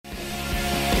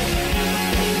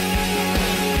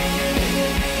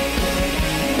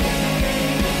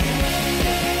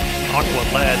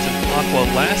lads and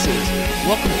aqua lasses.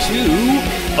 Welcome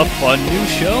to a fun new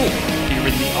show here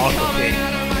in the Aqua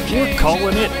Cave. We're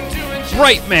calling it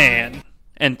Brightman.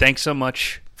 And thanks so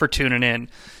much for tuning in.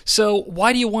 So,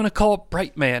 why do you want to call it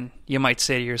Brightman? You might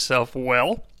say to yourself,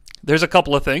 well, there's a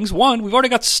couple of things. One, we've already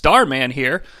got Starman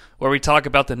here, where we talk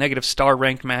about the negative star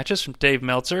ranked matches from Dave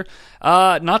Meltzer.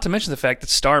 Not to mention the fact that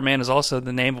Starman is also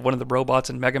the name of one of the robots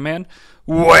in Mega Man.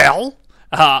 Well,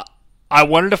 I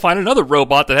wanted to find another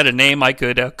robot that had a name I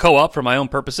could co-op for my own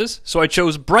purposes, so I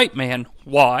chose Brightman.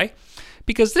 Why?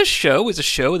 Because this show is a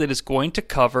show that is going to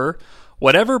cover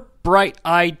whatever bright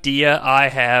idea I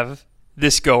have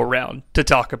this go-around to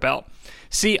talk about.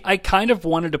 See, I kind of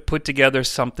wanted to put together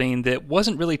something that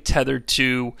wasn't really tethered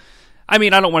to, I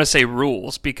don't want to say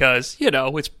rules, because,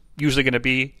 it's usually going to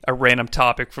be a random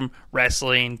topic from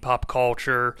wrestling, pop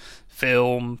culture,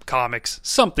 film, comics,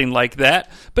 something like that.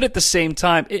 But at the same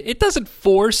time, it doesn't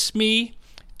force me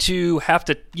to have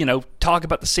to, talk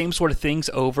about the same sort of things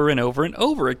over and over and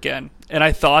over again. And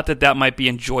I thought that might be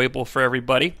enjoyable for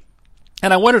everybody.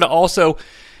 And I wanted to also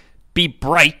be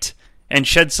bright and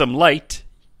shed some light.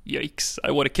 Yikes,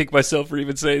 I want to kick myself for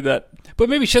even saying that. But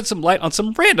maybe shed some light on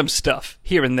some random stuff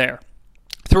here and there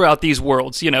throughout these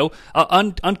worlds,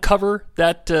 uncover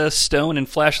that stone and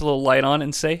flash a little light on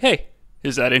and say, hey,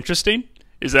 is that interesting?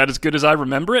 Is that as good as I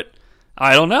remember it?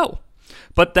 I don't know.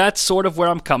 But that's sort of where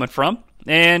I'm coming from.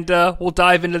 And we'll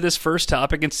dive into this first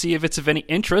topic and see if it's of any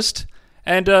interest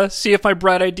and see if my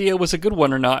bright idea was a good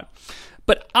one or not.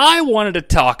 But I wanted to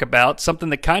talk about something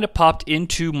that kind of popped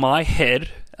into my head,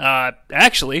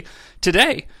 actually,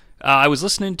 today. I was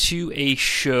listening to a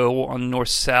show on North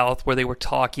South where they were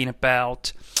talking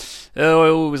about, it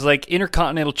was like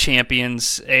Intercontinental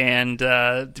Champions, and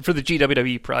for the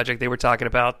GWWE project, they were talking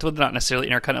about, well, not necessarily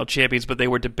Intercontinental Champions, but they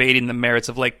were debating the merits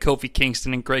of like Kofi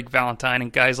Kingston and Greg Valentine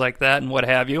and guys like that and what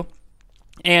have you.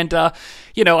 And,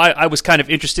 I was kind of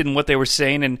interested in what they were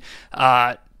saying, and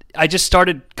I just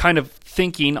started kind of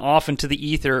thinking off into the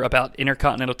ether about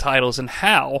Intercontinental titles and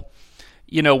how,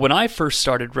 when I first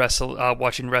started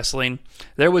watching wrestling,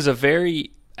 there was a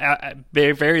very,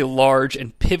 very large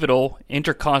and pivotal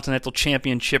Intercontinental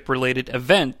Championship related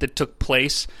event that took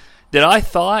place that I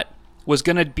thought was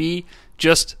going to be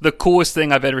just the coolest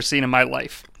thing I've ever seen in my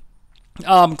life.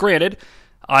 Granted,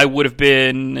 I would have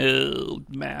been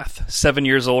 7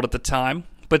 years old at the time,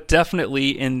 but definitely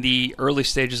in the early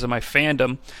stages of my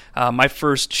fandom. My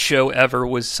first show ever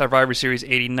was Survivor Series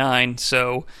 89,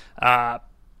 so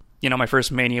my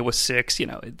first Mania was 6,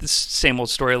 the same old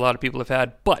story a lot of people have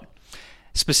had. But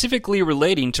specifically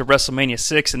relating to WrestleMania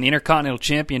 6 and the Intercontinental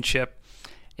Championship,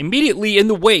 immediately in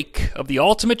the wake of the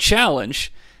Ultimate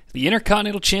Challenge, the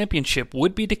Intercontinental Championship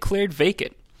would be declared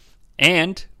vacant,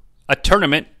 and a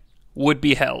tournament would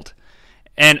be held.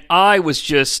 And I was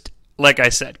just, like I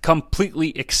said,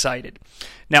 completely excited.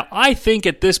 Now, I think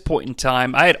at this point in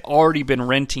time, I had already been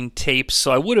renting tapes,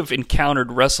 so I would have encountered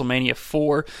WrestleMania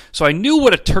 4, so I knew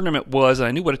what a tournament was, and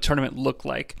I knew what a tournament looked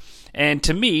like. And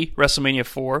to me, WrestleMania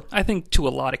 4, I think to a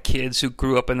lot of kids who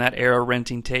grew up in that era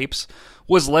renting tapes,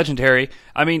 was legendary.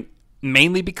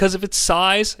 Mainly because of its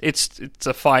size. It's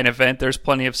a fine event. There's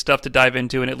plenty of stuff to dive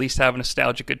into and at least have a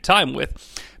nostalgic good time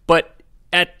with. But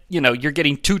you're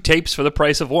getting 2 tapes for the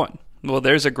price of 1. Well,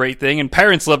 there's a great thing, and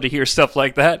parents love to hear stuff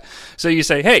like that. So you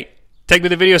say, hey, take me to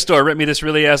the video store, rent me this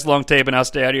really ass long tape, and I'll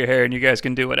stay out of your hair, and you guys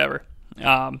can do whatever.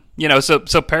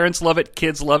 So parents love it,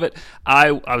 kids love it.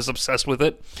 I was obsessed with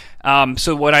it.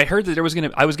 So when I heard that I was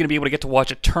gonna be able to get to watch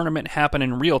a tournament happen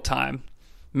in real time,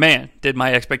 man, did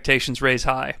my expectations raise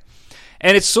high.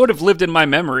 And it's sort of lived in my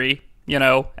memory,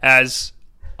 as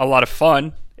a lot of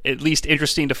fun, at least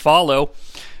interesting to follow.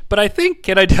 But I think,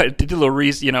 and I did a little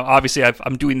research, obviously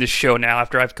I'm doing this show now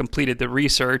after I've completed the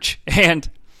research, and,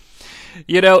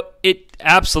 it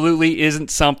absolutely isn't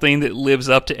something that lives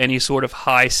up to any sort of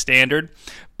high standard,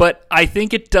 but I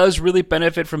think it does really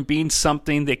benefit from being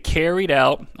something that carried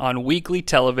out on weekly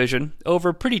television over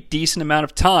a pretty decent amount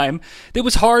of time that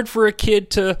was hard for a kid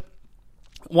to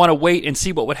want to wait and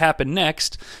see what would happen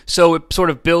next. So it sort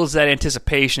of builds that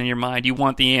anticipation in your mind. You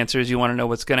want the answers. You want to know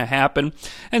what's going to happen.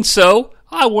 And so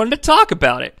I wanted to talk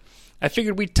about it. I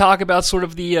figured we'd talk about sort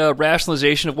of the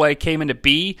rationalization of why it came into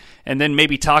be, and then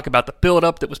maybe talk about the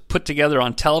build-up that was put together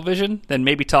on television, then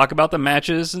maybe talk about the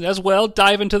matches as well,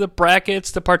 dive into the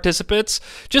brackets, the participants,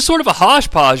 just sort of a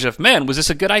hodgepodge of, man, was this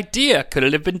a good idea? Could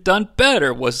it have been done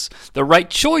better? Was the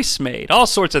right choice made? All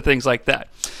sorts of things like that.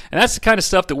 And that's the kind of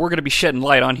stuff that we're going to be shedding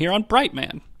light on here on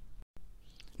Brightman.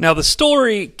 Now, the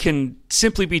story can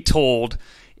simply be told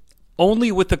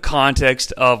only with the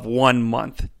context of 1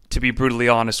 month. to be brutally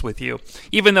honest with you.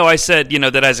 Even though I said,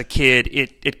 that as a kid,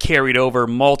 it carried over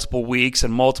multiple weeks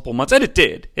and multiple months, and it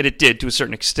did to a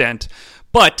certain extent.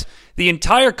 But the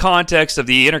entire context of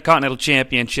the Intercontinental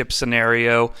Championship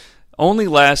scenario only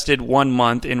lasted 1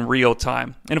 month in real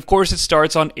time. And of course, it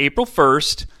starts on April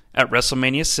 1st at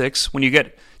WrestleMania 6 when you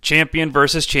get champion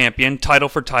versus champion, title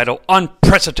for title,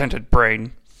 unprecedented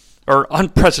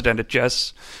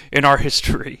Jess, in our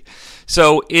history.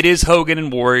 So it is Hogan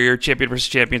and Warrior, champion versus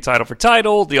champion, title for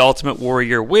title. The Ultimate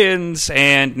Warrior wins,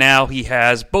 and now he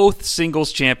has both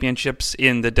singles championships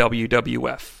in the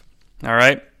WWF. All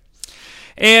right?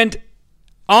 And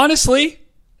honestly,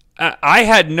 I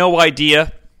had no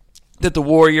idea that the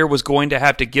Warrior was going to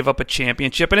have to give up a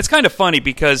championship. And it's kind of funny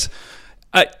because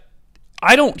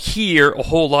I don't hear a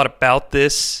whole lot about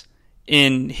this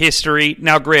in history.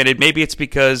 Now, granted, maybe it's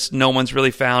because no one's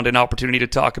really found an opportunity to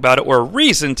talk about it or a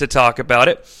reason to talk about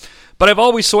it. But I've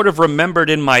always sort of remembered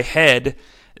in my head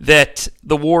that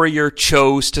the Warrior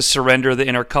chose to surrender the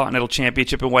Intercontinental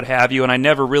Championship and what have you, and I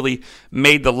never really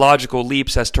made the logical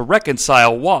leaps as to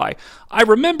reconcile why. I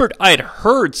remembered I had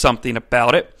heard something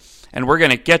about it, and we're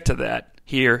going to get to that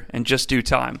here in just due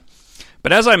time.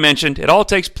 But as I mentioned, it all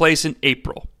takes place in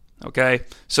April, okay?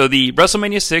 So the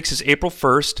WrestleMania 6 is April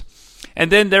 1st,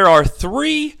 and then there are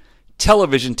 3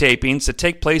 television tapings that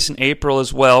take place in April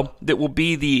as well that will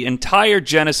be the entire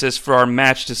genesis for our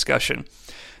match discussion.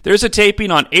 There's a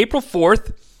taping on April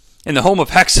 4th in the home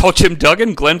of Hacksaw Jim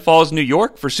Duggan, Glen Falls, New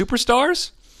York, for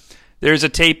Superstars. There's a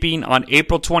taping on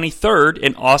April 23rd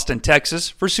in Austin, Texas,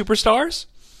 for Superstars.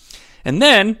 And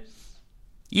then,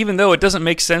 even though it doesn't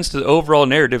make sense to the overall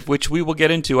narrative, which we will get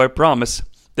into, I promise,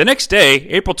 the next day,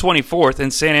 April 24th,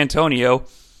 in San Antonio,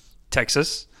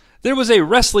 Texas, there was a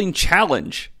Wrestling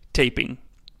Challenge taping.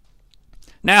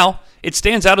 Now, it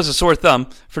stands out as a sore thumb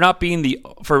for not being the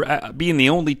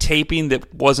only taping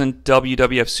that wasn't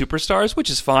WWF Superstars, which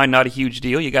is fine, not a huge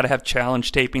deal. You got to have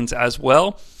challenge tapings as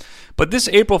well. But this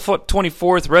April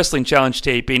 24th Wrestling Challenge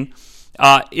taping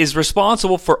is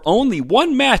responsible for only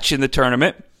 1 match in the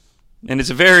tournament, and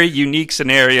it's a very unique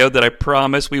scenario that I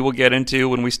promise we will get into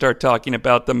when we start talking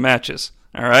about the matches.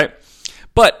 All right,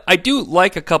 but I do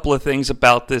like a couple of things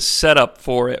about this setup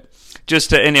for it.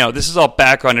 Just to, and this is all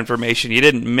background information. You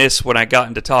didn't miss when I got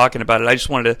into talking about it. I just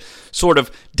wanted to sort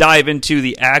of dive into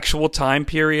the actual time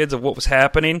periods of what was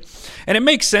happening. And it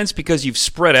makes sense because you've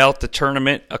spread out the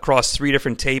tournament across 3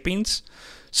 different tapings.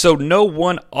 So no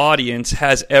one audience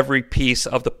has every piece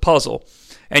of the puzzle.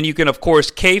 And you can, of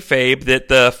course, kayfabe that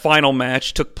the final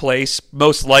match took place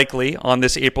most likely on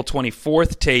this April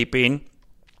 24th taping.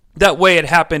 That way it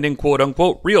happened in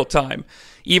quote-unquote real time.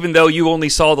 Even though you only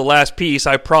saw the last piece,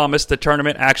 I promise the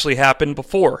tournament actually happened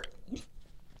before.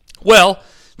 Well,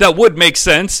 that would make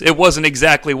sense. It wasn't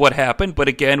exactly what happened, but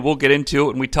again, we'll get into it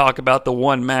when we talk about the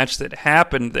one match that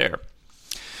happened there.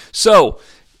 So,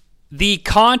 the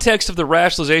context of the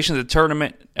rationalization of the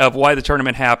tournament, of why the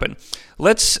tournament happened.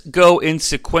 Let's go in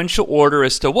sequential order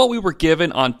as to what we were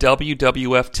given on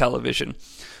WWF television.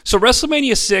 So,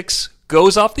 WrestleMania 6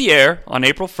 goes off the air on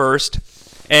April 1st,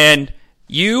 and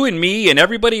you and me and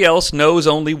everybody else knows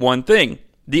only one thing.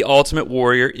 The Ultimate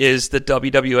Warrior is the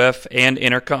WWF and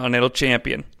Intercontinental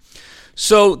Champion.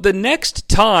 So the next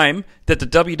time that the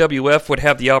WWF would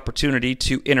have the opportunity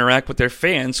to interact with their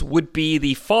fans would be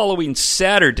the following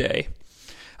Saturday.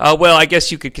 Well, I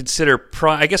guess you could consider,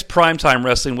 primetime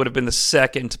wrestling would have been the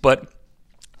second, but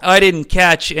I didn't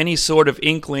catch any sort of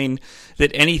inkling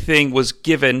that anything was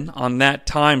given on that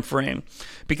time frame.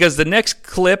 Because the next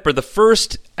clip, or the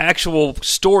first actual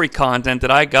story content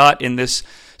that I got in this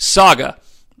saga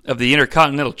of the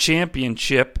Intercontinental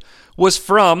Championship was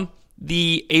from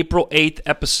the April 8th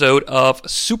episode of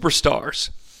Superstars.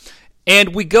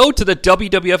 And we go to the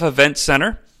WWF Event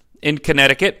Center in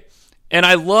Connecticut, and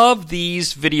I love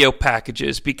these video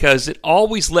packages because it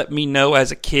always let me know as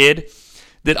a kid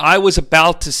that I was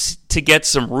about to get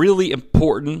some really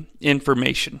important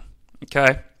information.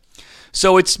 Okay?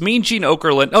 So it's Mean Gene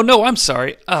Okerlund. Oh, no, I'm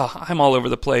sorry. I'm all over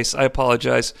the place. I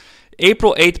apologize.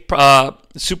 April 8th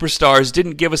Superstars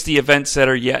didn't give us the event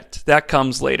center yet. That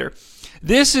comes later.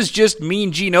 This is just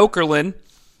Mean Gene Okerlund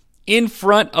in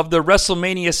front of the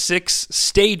WrestleMania 6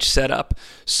 stage setup.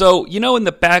 So, in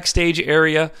the backstage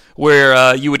area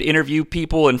where you would interview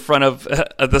people in front of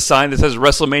the sign that says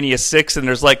WrestleMania 6 and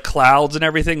there's like clouds and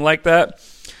everything like that.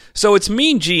 So it's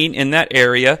Mean Gene in that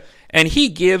area. And he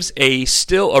gives a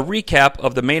recap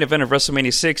of the main event of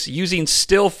WrestleMania 6 using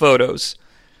still photos.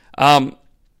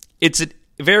 It's a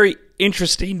very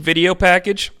interesting video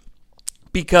package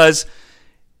because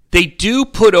they do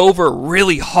put over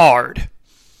really hard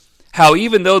how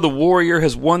even though the Warrior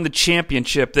has won the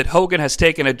championship, that Hogan has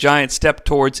taken a giant step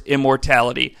towards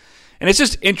immortality. And it's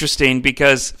just interesting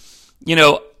because,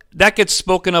 that gets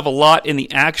spoken of a lot in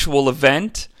the actual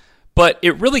event, but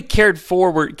it really carried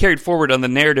forward on the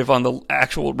narrative on the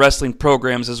actual wrestling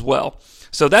programs as well.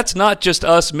 So that's not just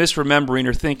us misremembering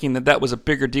or thinking that was a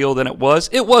bigger deal than it was.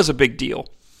 It was a big deal,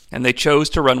 and they chose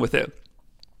to run with it.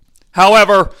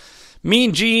 However,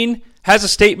 Mean Gene has a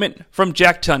statement from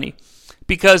Jack Tunney,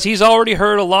 because he's already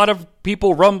heard a lot of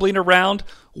people rumbling around,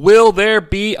 will there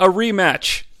be a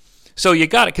rematch? So you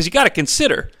got to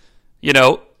consider,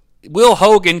 will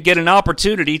Hogan get an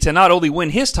opportunity to not only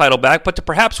win his title back, but to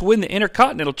perhaps win the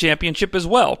Intercontinental Championship as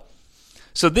well?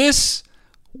 So this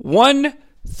one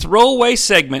throwaway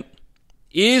segment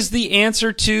is the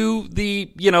answer to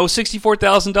the,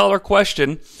 $64,000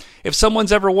 question. If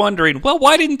someone's ever wondering, well,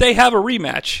 why didn't they have a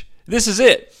rematch? This is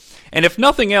it. And if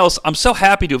nothing else, I'm so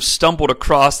happy to have stumbled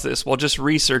across this while just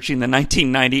researching the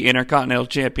 1990 Intercontinental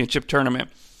Championship tournament.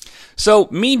 So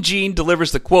Mean Gene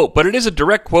delivers the quote, but it is a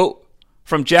direct quote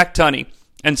from Jack Tunney.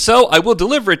 And so I will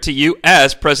deliver it to you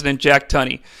as President Jack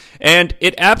Tunney. And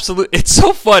it's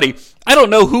so funny. I don't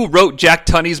know who wrote Jack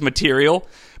Tunney's material,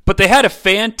 but they had a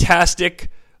fantastic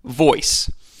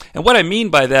voice. And what I mean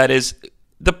by that is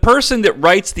the person that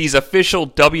writes these official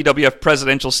WWF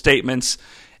presidential statements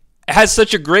has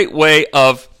such a great way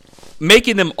of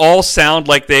making them all sound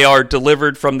like they are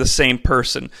delivered from the same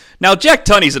person. Now, Jack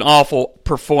Tunney's an awful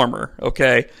performer,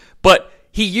 okay? But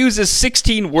he uses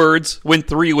 16 words when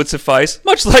 3 would suffice,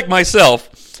 much like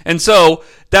myself. And so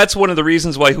that's one of the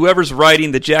reasons why whoever's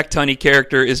writing the Jack Tunney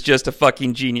character is just a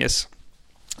fucking genius.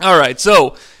 All right,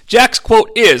 so Jack's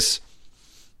quote is,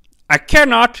 I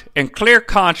cannot, in clear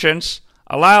conscience,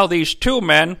 allow these two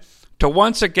men to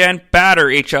once again batter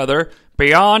each other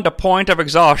beyond a point of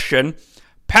exhaustion,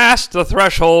 past the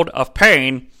threshold of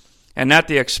pain, and at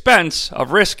the expense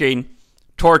of risking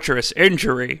torturous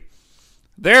injury.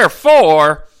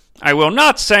 Therefore, I will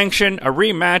not sanction a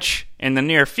rematch in the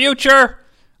near future.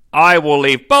 I will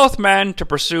leave both men to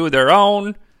pursue their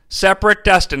own separate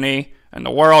destiny in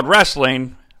the World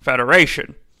Wrestling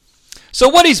Federation. So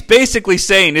what he's basically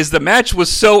saying is the match was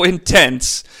so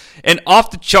intense and off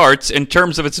the charts in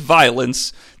terms of its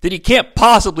violence that he can't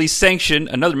possibly sanction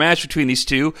another match between these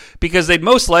two because they'd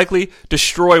most likely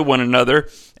destroy one another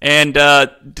and,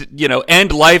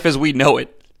 end life as we know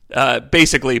it.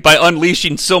 Basically, by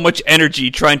unleashing so much energy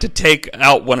trying to take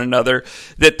out one another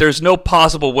that there's no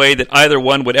possible way that either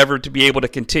one would ever to be able to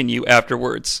continue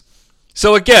afterwards.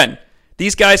 So again,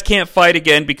 these guys can't fight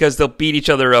again because they'll beat each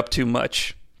other up too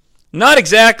much. Not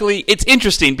exactly. It's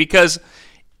interesting because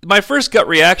my first gut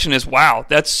reaction is, wow,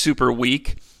 that's super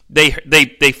weak.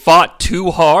 They fought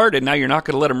too hard and now you're not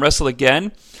going to let them wrestle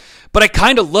again. But I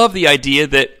kind of love the idea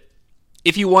that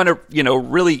if you want to,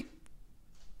 really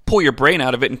pull your brain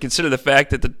out of it and consider the fact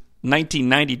that the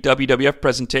 1990 WWF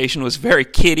presentation was very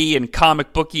kiddie and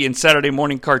comic booky and Saturday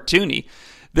morning cartoony,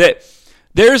 that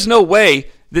there's no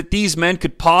way that these men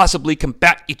could possibly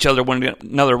combat each other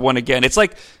one again. It's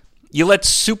like you let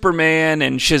Superman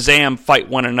and Shazam fight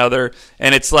one another,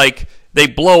 and it's like they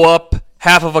blow up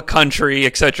half of a country,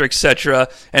 etc.,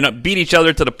 and beat each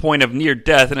other to the point of near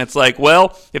death, and it's like,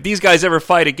 well, if these guys ever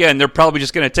fight again, they're probably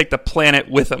just going to take the planet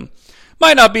with them.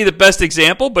 Might not be the best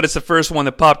example, but it's the first one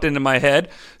that popped into my head.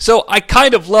 So I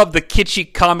kind of love the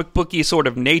kitschy, comic booky sort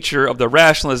of nature of the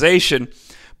rationalization,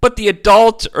 but the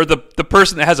adult or the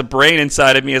person that has a brain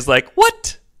inside of me is like,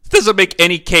 what? This doesn't make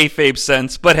any kayfabe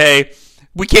sense, but hey,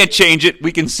 we can't change it.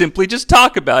 We can simply just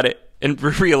talk about it and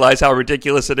realize how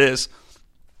ridiculous it is.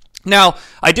 Now,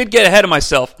 I did get ahead of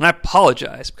myself, and I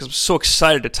apologize because I'm so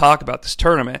excited to talk about this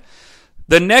tournament.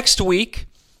 The next week,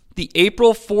 the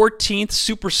April 14th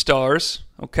Superstars,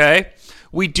 okay,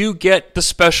 we do get the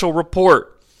special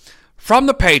report. From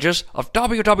the pages of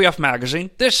WWF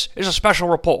Magazine, this is a special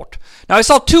report. Now, I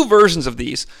saw 2 versions of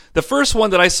these. The first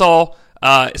one that I saw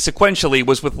sequentially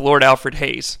was with Lord Alfred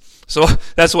Hayes. So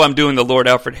that's why I'm doing the Lord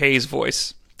Alfred Hayes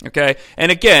voice. Okay?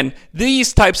 And again,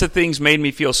 these types of things made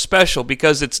me feel special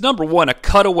because it's, number one, a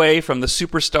cutaway from the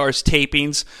Superstars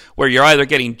tapings where you're either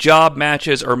getting job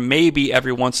matches or maybe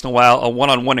every once in a while a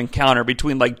one-on-one encounter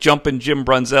between like Jumpin' Jim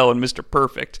Brunzell and Mr.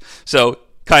 Perfect. So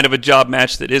kind of a job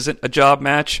match that isn't a job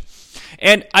match.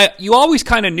 And you always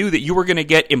kind of knew that you were going to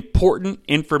get important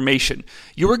information.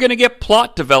 You were going to get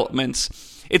plot developments.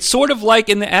 It's sort of like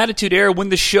in the Attitude Era when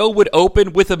the show would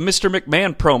open with a Mr.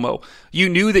 McMahon promo. You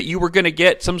knew that you were going to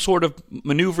get some sort of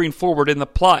maneuvering forward in the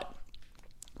plot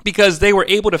because they were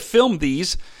able to film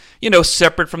these,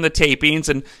 separate from the tapings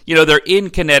and, they're in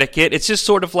Connecticut. It's just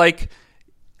sort of like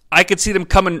I could see them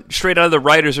coming straight out of the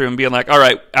writer's room being like, all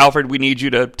right, Alfred, we need you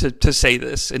to say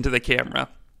this into the camera.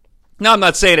 Now, I'm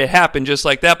not saying it happened just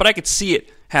like that, but I could see it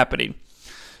happening.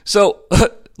 So,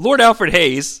 Lord Alfred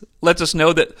Hayes lets us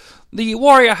know that the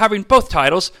Warrior having both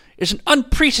titles is an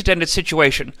unprecedented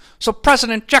situation. So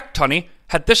President Jack Tunney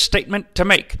had this statement to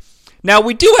make. Now,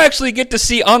 we do actually get to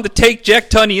see on the take Jack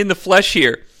Tunney in the flesh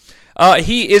here.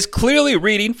 He is clearly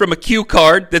reading from a cue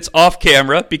card that's off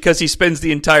camera because he spends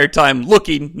the entire time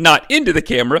looking not into the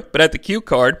camera, but at the cue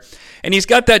card. And he's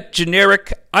got that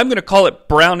generic, I'm going to call it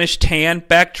brownish tan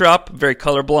backdrop, very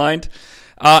colorblind.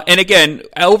 And again,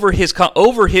 over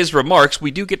his remarks,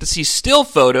 we do get to see still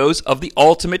photos of the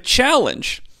Ultimate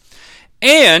Challenge.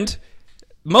 And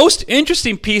most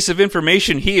interesting piece of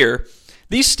information here,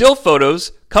 these still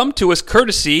photos come to us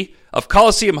courtesy of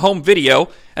Coliseum Home Video,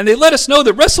 and they let us know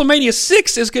that WrestleMania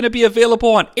 6 is going to be available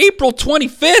on April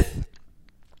 25th.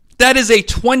 That is a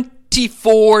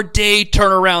 24-day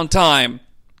turnaround time.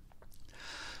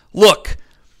 Look,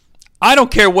 I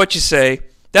don't care what you say,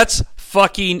 that's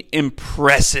fucking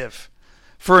impressive.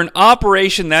 For an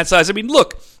operation that size, I mean,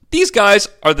 look, these guys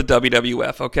are the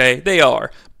WWF, okay? They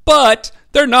are. But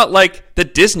they're not like the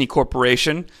Disney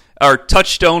Corporation, or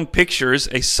Touchstone Pictures,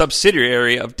 a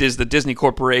subsidiary of the Disney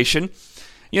Corporation.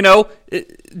 You know,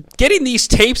 getting these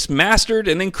tapes mastered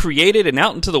and then created and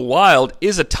out into the wild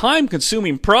is a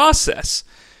time-consuming process.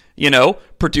 You know,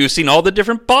 producing all the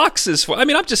different boxes.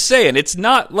 I'm just saying, it's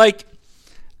not like,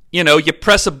 you know, you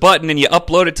press a button and you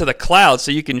upload it to the cloud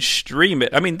so you can stream it.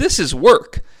 I mean, this is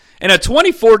work. And a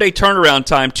 24-day turnaround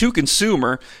time to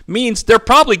consumer means they're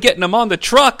probably getting them on the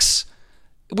trucks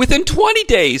within 20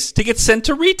 days to get sent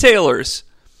to retailers.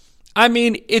 I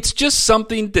mean, it's just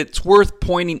something that's worth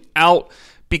pointing out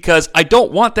because I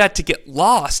don't want that to get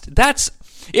lost. That's,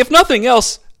 if nothing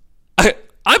else,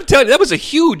 I'm telling you, that was a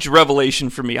huge revelation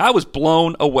for me. I was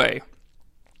blown away.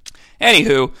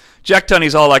 Anywho, Jack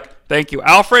Tunney's all like, thank you,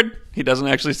 Alfred. He doesn't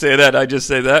actually say that. I just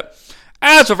say that.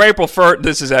 As of April 1st,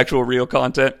 this is actual real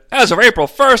content. As of April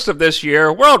 1st of this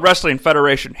year, World Wrestling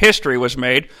Federation history was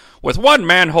made with one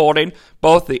man holding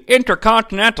both the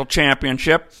Intercontinental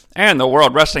Championship and the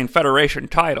World Wrestling Federation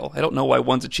title. I don't know why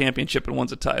one's a championship and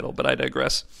one's a title, but I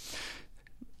digress.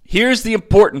 Here's the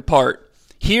important part.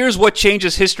 Here's what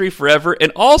changes history forever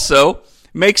and also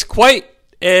makes quite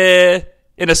an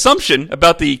assumption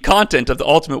about the content of the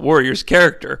Ultimate Warrior's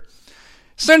character.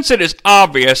 Since it is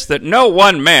obvious that no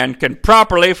one man can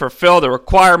properly fulfill the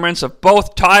requirements of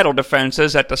both title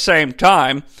defenses at the same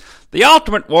time, the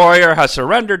Ultimate Warrior has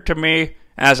surrendered to me,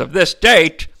 as of this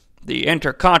date, the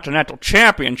Intercontinental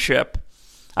Championship.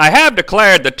 I have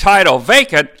declared the title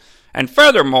vacant, and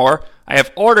furthermore, I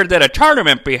have ordered that a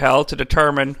tournament be held to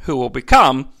determine who will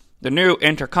become the new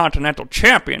Intercontinental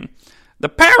Champion. The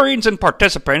pairings and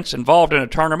participants involved in the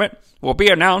tournament will be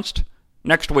announced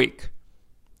next week.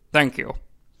 Thank you.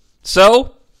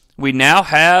 So, we now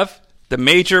have the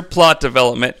major plot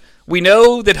development. We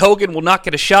know that Hogan will not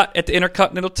get a shot at the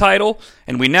Intercontinental title,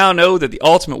 and we now know that the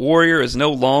Ultimate Warrior is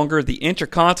no longer the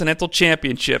Intercontinental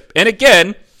Championship. And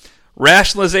again,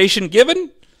 rationalization given,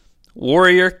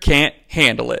 Warrior can't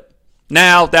handle it.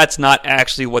 Now, that's not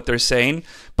actually what they're saying,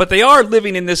 but they are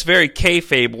living in this very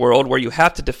kayfabe world where you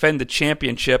have to defend the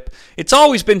championship. It's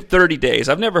always been 30 days.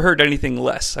 I've never heard anything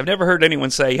less. I've never heard anyone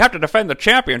say, you have to defend the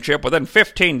championship within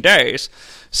 15 days.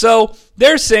 So,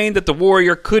 they're saying that the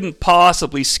Warrior couldn't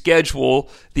possibly schedule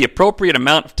the appropriate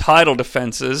amount of title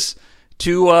defenses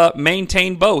to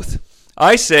maintain both.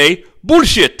 I say,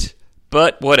 bullshit!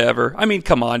 But whatever. I mean,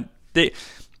 come on. It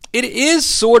is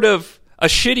sort of a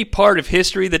shitty part of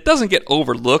history that doesn't get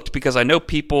overlooked because I know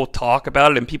people talk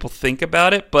about it and people think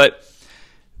about it, but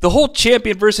the whole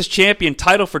champion versus champion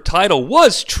title for title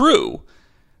was true,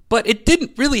 but it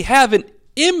didn't really have an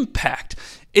impact.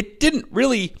 It didn't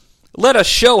really let us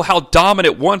show how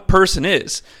dominant one person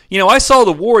is. You know, I saw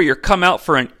the Warrior come out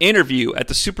for an interview at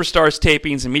the Superstars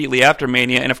tapings immediately after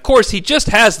Mania, and of course he just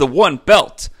has the one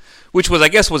belt, which was, I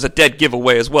guess, was a dead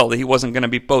giveaway as well, that he wasn't going to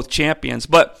be both champions.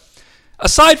 But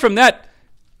aside from that,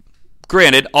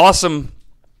 granted, awesome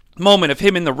moment of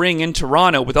him in the ring in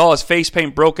Toronto with all his face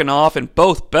paint broken off and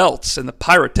both belts and the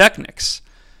pyrotechnics.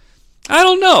 I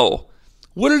don't know.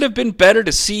 Would it have been better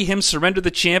to see him surrender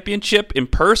the championship in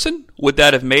person? Would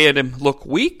that have made him look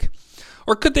weak?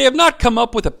 Or could they have not come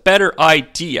up with a better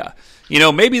idea? You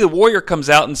know, maybe the Warrior comes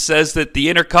out and says that the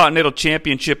Intercontinental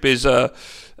Championship is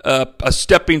a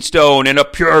stepping stone and a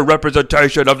pure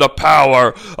representation of the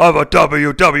power of a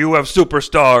WWF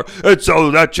superstar, and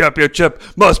so that championship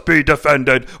must be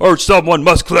defended, or someone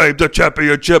must claim the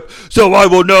championship, so I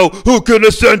will know who can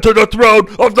ascend to the throne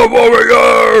of the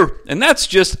Warrior. And that's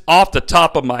just off the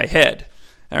top of my head,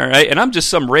 all right? And I'm just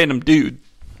some random dude,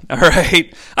 all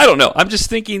right? I don't know. I'm just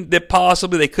thinking that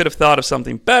possibly they could have thought of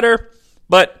something better,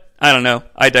 but I don't know.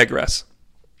 I digress.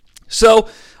 So,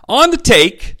 on the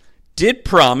take, did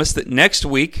promise that next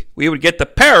week we would get the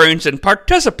pairings and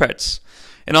participants.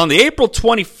 And on the April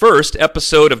 21st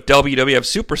episode of WWF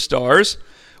Superstars,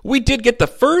 we did get the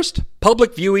first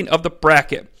public viewing of the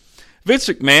bracket. Vince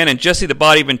McMahon and Jesse the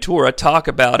Body Ventura talk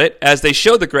about it as they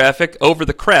show the graphic over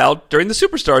the crowd during the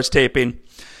Superstars taping.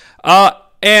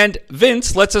 And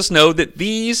Vince lets us know that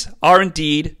these are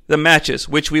indeed the matches,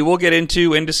 which we will get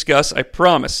into and discuss, I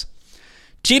promise.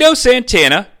 Tito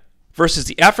Santana versus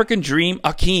the African Dream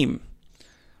Akeem.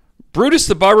 Brutus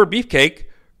the Barber Beefcake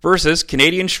versus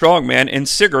Canadian strongman and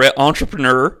cigarette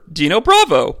entrepreneur Dino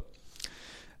Bravo.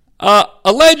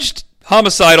 Alleged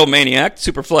homicidal maniac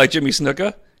Superfly Jimmy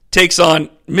Snuka takes on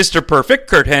Mr. Perfect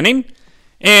Kurt Hennig.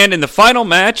 And in the final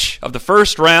match of the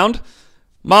first round,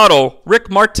 model Rick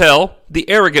Martel, the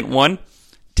arrogant one,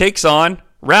 takes on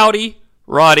Rowdy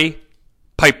Roddy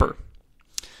Piper.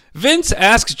 Vince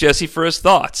asks Jesse for his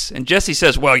thoughts, and Jesse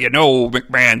says, well, you know,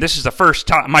 McMahon, this is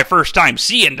my first time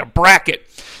seeing the bracket,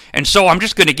 and so I'm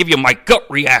just going to give you my gut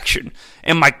reaction.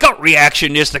 And my gut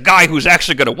reaction is the guy who's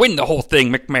actually going to win the whole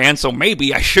thing, McMahon, so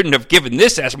maybe I shouldn't have given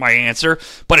this as my answer,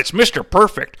 but it's Mr.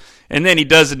 Perfect. And then he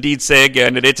does indeed say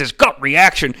again that it's his gut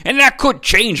reaction, and that could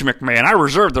change, McMahon. I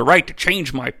reserve the right to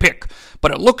change my pick,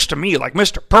 but it looks to me like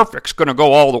Mr. Perfect's going to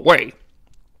go all the way.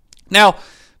 Now,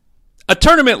 a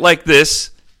tournament like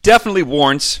this definitely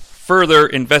warrants further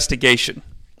investigation,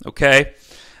 okay?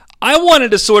 I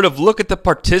wanted to sort of look at the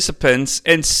participants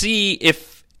and see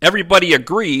if everybody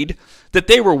agreed that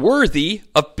they were worthy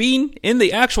of being in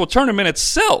the actual tournament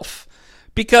itself.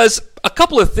 Because a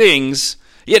couple of things,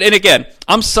 and again,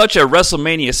 I'm such a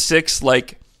WrestleMania 6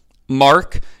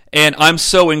 mark, and I'm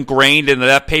so ingrained into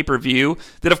that pay-per-view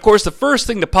that, of course, the first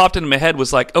thing that popped into my head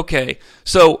was like, okay,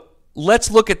 so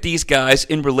let's look at these guys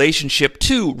in relationship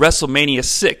to WrestleMania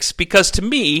 6, because to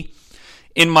me,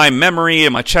 in my memory,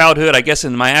 in my childhood, I guess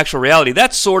in my actual reality,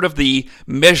 that's sort of the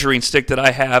measuring stick that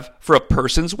I have for a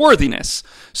person's worthiness.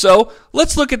 So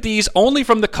let's look at these only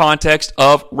from the context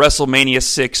of WrestleMania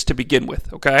 6 to begin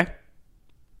with, okay?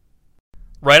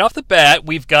 Right off the bat,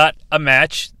 we've got a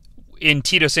match in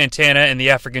Tito Santana and the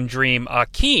African Dream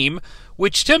Akeem,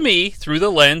 which to me, through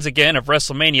the lens, again, of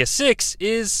WrestleMania 6,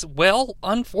 is, well,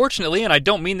 unfortunately, and I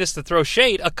don't mean this to throw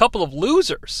shade, a couple of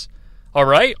losers. All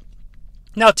right?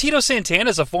 Now, Tito Santana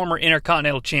is a former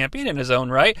Intercontinental Champion in his own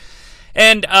right,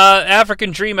 and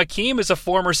African Dream Akeem is a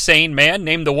former sane man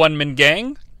named the One Man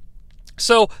Gang.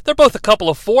 So, they're both a couple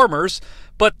of formers,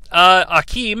 but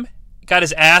Akeem got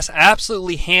his ass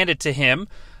absolutely handed to him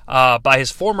by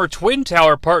his former Twin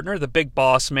Tower partner, the Big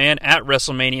Boss Man, at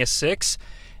WrestleMania 6,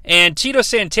 and Tito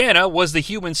Santana was the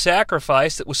human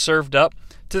sacrifice that was served up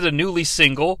to the newly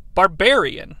single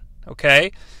Barbarian,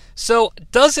 okay? So,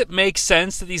 does it make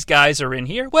sense that these guys are in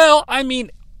here? Well, I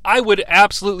mean, I would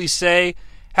absolutely say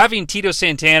having Tito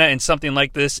Santana in something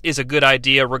like this is a good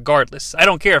idea regardless. I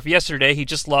don't care if yesterday he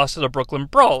just lost to the Brooklyn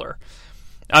Brawler.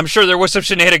 I'm sure there was some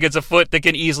shenanigans afoot that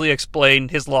can easily explain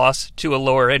his loss to a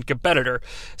lower-end competitor.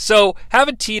 So,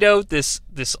 having Tito, this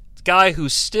guy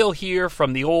who's still here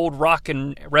from the old rock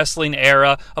and wrestling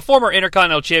era, a former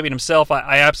Intercontinental Champion himself,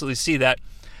 I absolutely see that.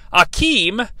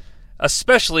 Akeem,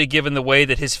 especially given the way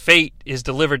that his fate is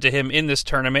delivered to him in this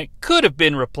tournament, could have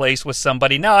been replaced with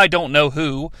somebody. Now, I don't know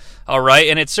who, all right?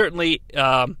 And it's certainly,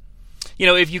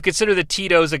 if you consider that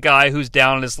Tito's a guy who's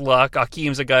down on his luck,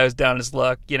 Akeem's a guy who's down on his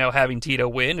luck, having Tito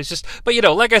win. It's just, but,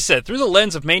 like I said, through the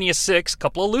lens of Mania 6, a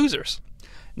couple of losers.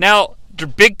 Now,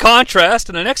 big contrast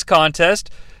in the next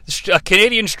contest,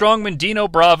 Canadian strongman Dino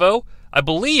Bravo, I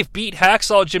believe, beat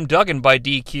Hacksaw Jim Duggan by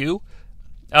DQ,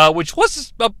 which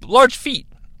was a large feat.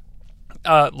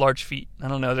 Large feet. I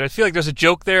don't know. I feel like there's a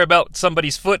joke there about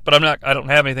somebody's foot, but I don't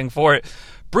have anything for it.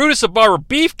 Brutus the Barber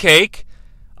Beefcake.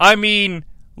 I mean,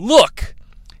 look,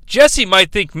 Jesse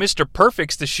might think Mr.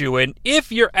 Perfect's the shoe-in.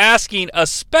 If you're asking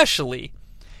especially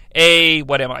a,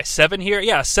 7 here?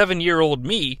 Yeah, 7-year-old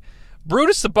me.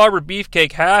 Brutus the Barber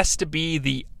Beefcake has to be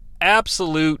the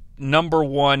absolute number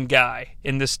one guy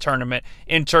in this tournament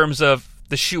in terms of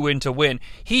the shoe-in to win.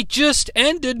 He just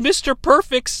ended Mr.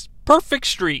 Perfect's perfect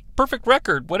streak, perfect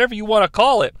record, whatever you want to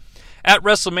call it, at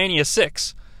WrestleMania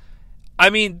 6.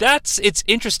 I mean, it's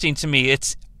interesting to me.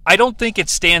 I don't think it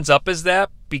stands up as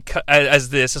that because as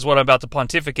this is what I'm about to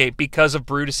pontificate because of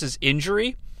Brutus's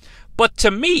injury. But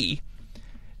to me,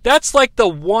 that's like the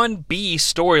 1B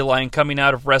storyline coming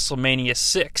out of WrestleMania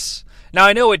 6. Now,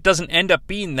 I know it doesn't end up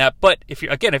being that, but if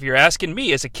you're asking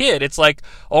me as a kid, it's like,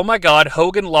 oh my God,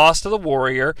 Hogan lost to the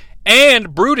Warrior,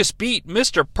 and Brutus beat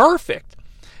Mr. Perfect.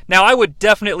 Now, I would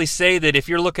definitely say that if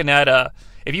you're looking at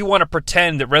if you want to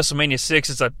pretend that WrestleMania 6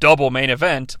 is a double main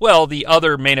event, well, the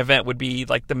other main event would be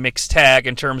like the mixed tag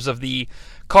in terms of the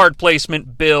card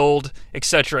placement, build,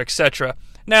 etc., etc.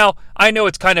 Now, I know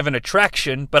it's kind of an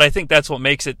attraction, but I think that's what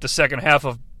makes it the second half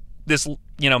of this,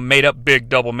 made-up big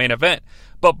double main event.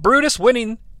 But Brutus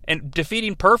winning and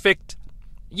defeating Perfect,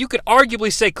 you could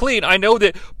arguably say clean. I know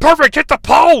that Perfect hit the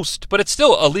post, but it's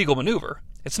still a legal maneuver.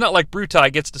 It's not like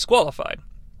Brutai gets disqualified.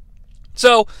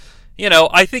 So,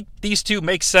 I think these two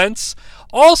make sense.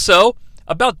 Also,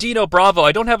 about Dino Bravo,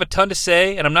 I don't have a ton to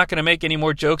say, and I'm not going to make any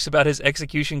more jokes about his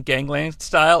execution gangland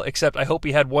style, except I hope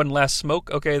he had one last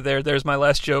smoke. Okay, there's my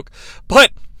last joke.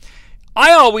 But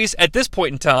I always, at this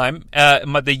point in time,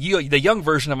 the young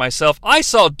version of myself, I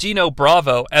saw Dino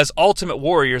Bravo as Ultimate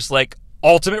Warrior's, like,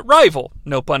 ultimate rival,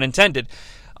 no pun intended.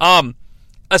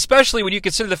 Especially when you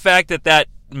consider the fact that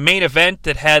main event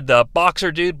that had the boxer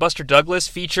dude, Buster Douglas,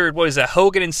 featured,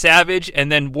 Hogan and Savage,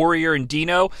 and then Warrior and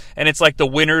Dino, and it's like the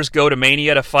winners go to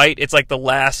Mania to fight. It's like the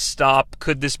last stop.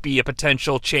 Could this be a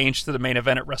potential change to the main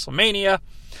event at WrestleMania?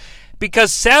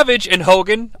 Because Savage and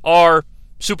Hogan are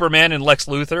Superman and Lex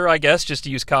Luthor, I guess, just to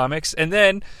use comics. And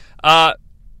then,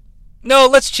 no,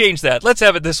 let's change that. Let's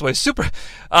have it this way.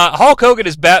 Hulk Hogan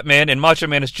is Batman and Macho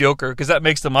Man is Joker, because that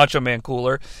makes the Macho Man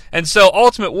cooler. And so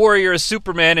Ultimate Warrior is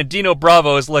Superman and Dino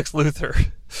Bravo is Lex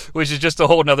Luthor, which is just a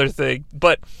whole nother thing.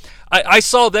 But I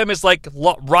saw them as like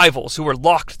rivals who were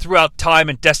locked throughout time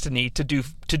and destiny to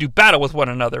do battle with one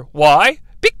another. Why?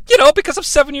 Because I'm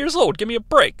 7 years old. Give me a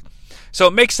break. So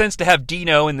it makes sense to have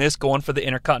Dino in this going for the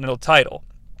Intercontinental title.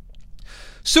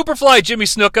 Superfly Jimmy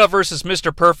Snuka versus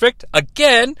Mr. Perfect.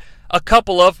 Again, a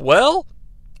couple of,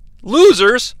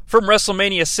 losers from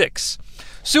WrestleMania 6.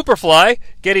 Superfly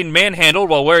getting manhandled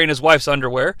while wearing his wife's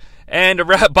underwear and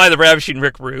by the ravishing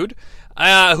Rick Rude,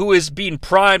 who is being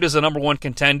primed as a number one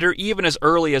contender even as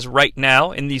early as right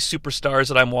now in these superstars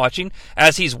that I'm watching,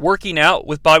 as he's working out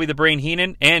with Bobby the Brain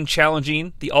Heenan and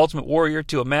challenging the Ultimate Warrior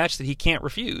to a match that he can't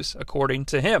refuse, according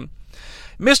to him.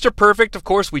 Mr. Perfect, of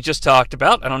course, we just talked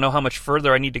about. I don't know how much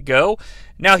further I need to go.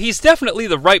 Now, he's definitely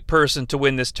the right person to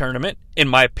win this tournament, in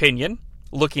my opinion,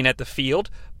 looking at the field.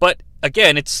 But,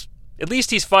 again, at least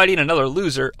he's fighting another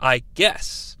loser, I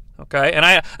guess. Okay? And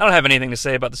I don't have anything to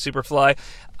say about the Superfly.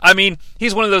 I mean,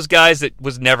 he's one of those guys that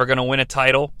was never going to win a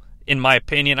title, in my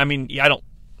opinion. I mean,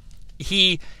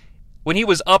 when he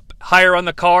was up higher on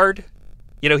the card,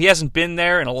 he hasn't been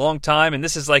there in a long time, and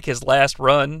this is like his last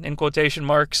run, in quotation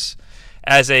marks,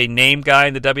 as a name guy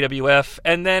in the WWF,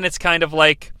 and then it's kind of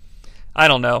like, I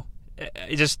don't know,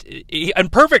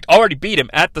 and Perfect already beat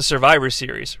him at the Survivor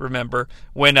Series, remember,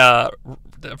 when,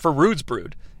 for Rude's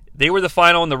Brood. They were the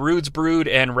final in the Rude's Brood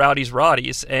and Rowdy's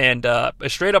Roddies, and a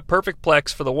straight-up perfect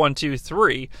plex for the 1, 2,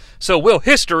 3, so will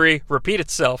history repeat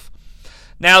itself?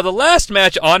 Now, the last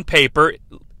match on paper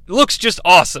looks just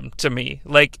awesome to me,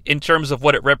 like, in terms of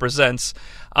what it represents.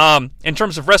 In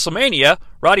terms of WrestleMania,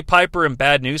 Roddy Piper and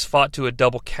Bad News fought to a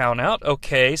double countout.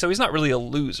 Okay, so he's not really a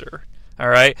loser. All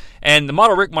right, and the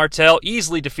model Rick Martel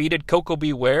easily defeated Coco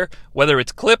Beware, whether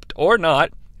it's clipped or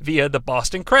not, via the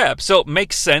Boston Crab. So it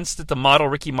makes sense that the model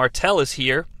Ricky Martel is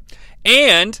here.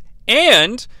 And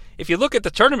if you look at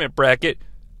the tournament bracket,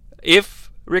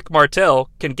 if Rick Martel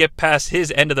can get past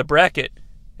his end of the bracket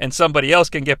and somebody else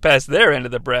can get past their end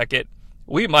of the bracket,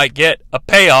 we might get a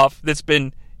payoff that's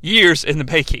been years in the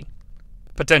making,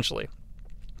 potentially.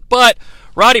 But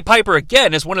Roddy Piper,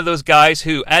 again, is one of those guys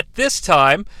who, at this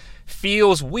time,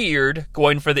 feels weird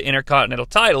going for the Intercontinental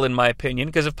title, in my opinion,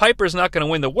 because if Piper's not going to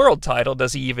win the world title,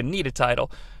 does he even need a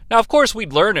title? Now, of course,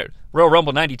 we'd learn at Royal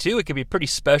Rumble 92, it could be pretty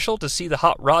special to see the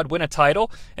Hot Rod win a title,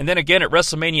 and then again at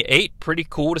WrestleMania 8, pretty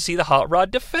cool to see the Hot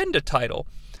Rod defend a title.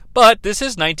 But this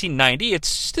is 1990, it's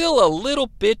still a little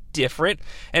bit different,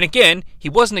 and again, he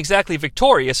wasn't exactly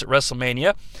victorious at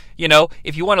WrestleMania.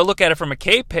 If you want to look at it from a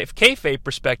kayfabe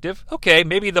perspective, okay,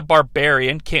 maybe the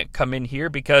Barbarian can't come in here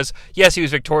because, yes, he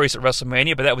was victorious at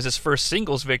WrestleMania, but that was his first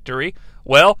singles victory.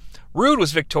 Well, Rude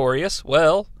was victorious.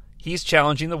 Well, he's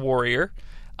challenging the Warrior.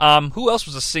 Who else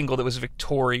was a single that was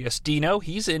victorious? Dino,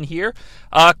 he's in here.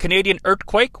 Canadian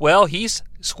Earthquake, well, he's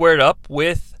squared up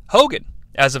with Hogan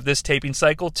as of this taping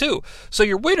cycle, too. So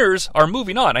your winners are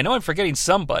moving on. I know I'm forgetting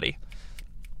somebody.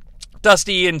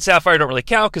 Dusty and Sapphire don't really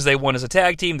count because they won as a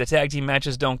tag team. The tag team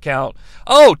matches don't count.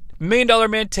 Oh, Million Dollar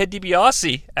Man Ted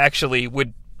DiBiase actually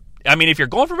would, I mean, if you're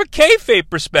going from a kayfabe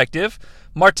perspective,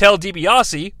 Martel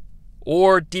DiBiase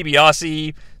or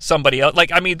DiBiase, somebody else.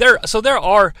 Like, I mean, there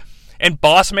are, and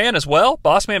Boss Man as well.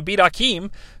 Boss Man beat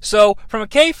Akeem. So from a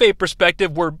kayfabe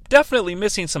perspective, we're definitely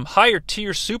missing some higher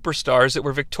tier superstars that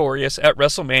were victorious at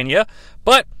WrestleMania.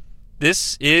 But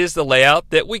this is the layout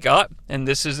that we got, and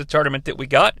this is the tournament that we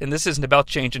got, and this isn't about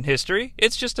changing history.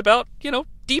 It's just about,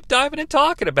 deep diving and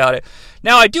talking about it.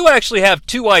 Now, I do actually have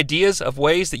 2 ideas of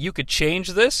ways that you could change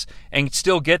this and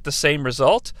still get the same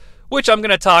result, which I'm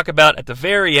going to talk about at the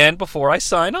very end before I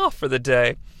sign off for the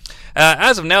day.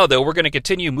 As of now, though, we're going to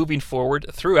continue moving forward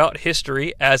throughout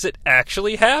history as it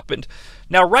actually happened.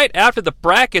 Now, right after the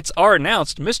brackets are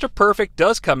announced, Mr. Perfect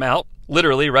does come out,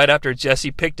 literally right after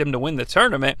Jesse picked him to win the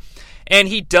tournament, and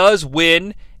he does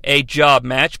win a job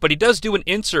match, but he does do an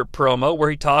insert promo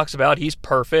where he talks about he's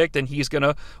perfect and he's going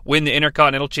to win the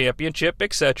Intercontinental Championship,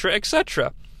 etc.,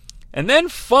 etc. And then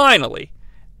finally,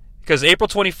 because April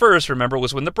 21st, remember,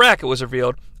 was when the bracket was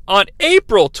revealed, on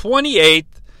April 28th,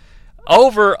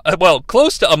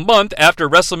 close to a month after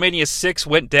WrestleMania 6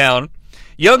 went down,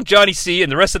 young Jonnie Sea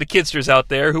and the rest of the kidsters out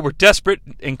there who were desperate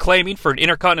and claiming for an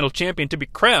Intercontinental Champion to be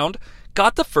crowned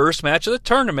got the first match of the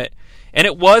tournament. And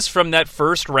it was from that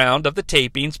first round of the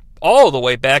tapings all the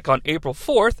way back on April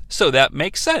 4th, so that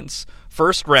makes sense.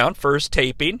 First round, first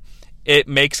taping, it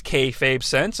makes kayfabe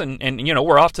sense, and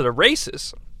we're off to the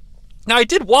races. Now, I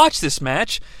did watch this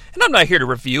match, and I'm not here to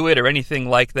review it or anything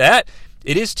like that.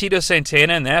 It is Tito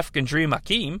Santana and the African Dream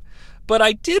Akeem, but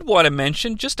I did want to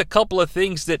mention just a couple of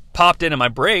things that popped into my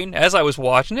brain as I was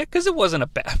watching it, because it wasn't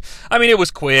it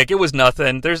was quick, it was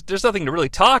nothing. There's nothing to really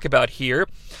talk about here.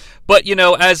 But,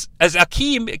 as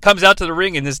Akeem comes out to the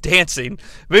ring and is dancing,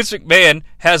 Vince McMahon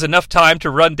has enough time to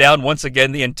run down once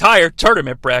again the entire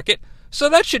tournament bracket. So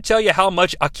that should tell you how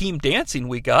much Akeem dancing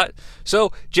we got.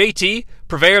 So, JT,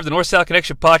 purveyor of the North-South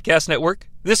Connection Podcast Network,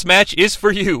 this match is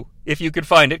for you, if you can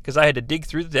find it, because I had to dig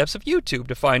through the depths of YouTube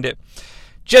to find it.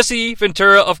 Jesse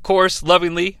Ventura, of course,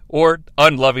 lovingly or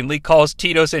unlovingly calls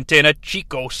Tito Santana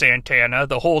Chico Santana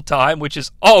the whole time, which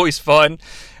is always fun.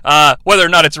 Whether or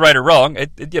not it's right or wrong,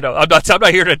 I'm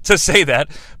not here to say that.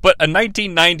 But a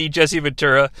 1990 Jesse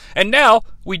Ventura, and now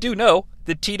we do know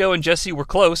that Tito and Jesse were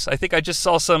close. I think I just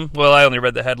saw I only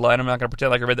read the headline. I'm not going to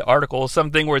pretend like I read the article.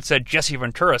 Something where it said Jesse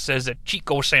Ventura says that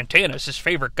Chico Santana is his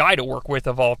favorite guy to work with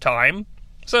of all time.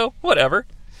 So, whatever.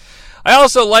 I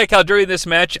also like how during this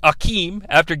match, Akeem,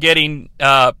 after getting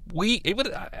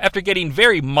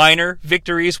very minor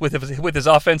victories with his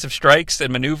offensive strikes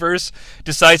and maneuvers,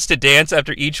 decides to dance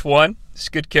after each one. It's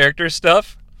good character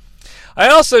stuff. I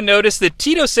also noticed that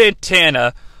Tito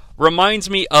Santana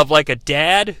reminds me of like a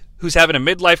dad who's having a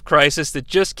midlife crisis that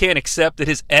just can't accept that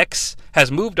his ex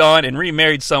has moved on and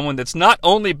remarried someone that's not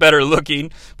only better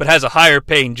looking, but has a higher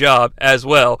paying job as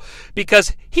well,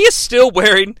 because he is still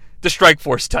wearing the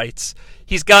Strikeforce tights.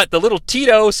 He's got the little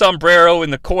Tito sombrero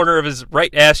in the corner of his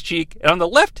right ass cheek, and on the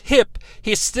left hip,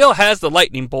 he still has the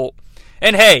lightning bolt.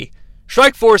 And hey,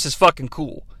 Strikeforce is fucking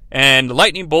cool, and the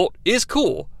lightning bolt is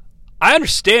cool. I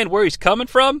understand where he's coming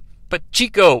from, but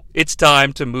Chico, it's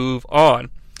time to move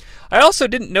on. I also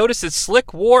didn't notice that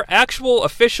Slick wore actual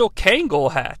official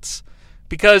Kangol hats,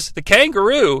 because the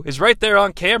kangaroo is right there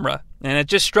on camera. And it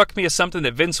just struck me as something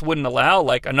that Vince wouldn't allow,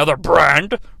 like another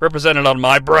brand represented on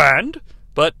my brand.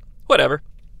 But whatever.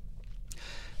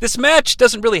 This match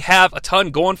doesn't really have a ton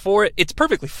going for it. It's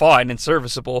perfectly fine and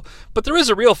serviceable. But there is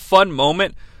a real fun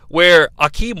moment where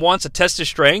Akeem wants to test his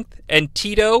strength, and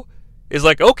Tito is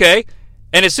like, okay.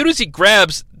 And as soon as he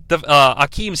grabs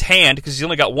Akeem's hand, because he's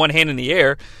only got one hand in the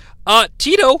air,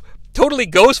 Tito totally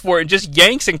goes for it and just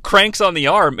yanks and cranks on the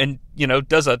arm and,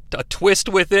 does a twist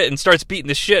with it and starts beating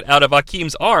the shit out of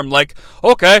Akeem's arm. Like,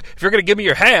 okay, if you're going to give me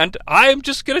your hand, I'm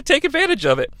just going to take advantage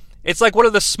of it. It's like one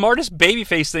of the smartest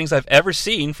babyface things I've ever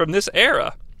seen from this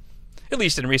era, at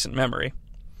least in recent memory.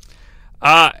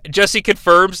 Jesse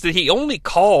confirms that he only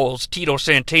calls Tito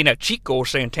Santana Chico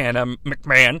Santana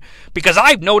McMahon because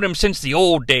I've known him since the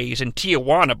old days in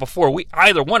Tijuana before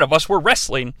either one of us were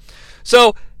wrestling.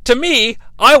 So, to me,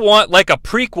 I want like a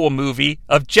prequel movie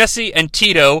of Jesse and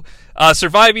Tito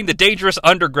surviving the dangerous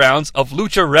undergrounds of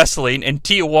lucha wrestling in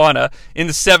Tijuana in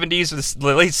the 70s or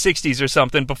the late 60s or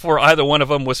something before either one of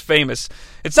them was famous.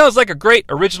 It sounds like a great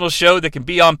original show that can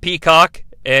be on Peacock,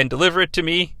 and deliver it to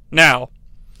me now.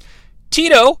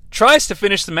 Tito tries to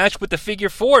finish the match with the figure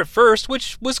 4 at first,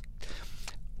 which was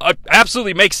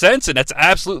absolutely makes sense, and that's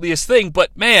absolutely his thing,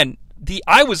 but man,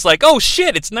 I was like, oh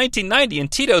shit, it's 1990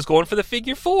 and Tito's going for the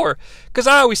figure 4. Because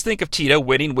I always think of Tito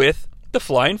winning with the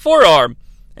flying forearm.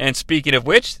 And speaking of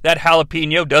which, that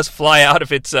jalapeno does fly out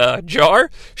of its jar,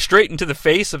 straight into the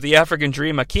face of the African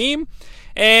Dream Hakeem,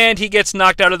 and he gets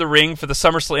knocked out of the ring for the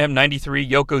SummerSlam 93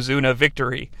 Yokozuna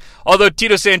victory. Although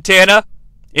Tito Santana,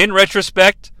 in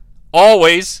retrospect,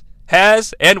 always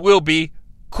has and will be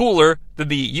cooler than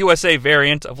the USA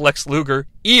variant of Lex Luger,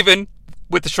 even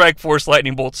with the Strikeforce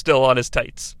Lightning Bolt still on his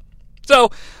tights.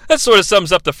 So, that sort of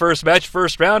sums up the first match,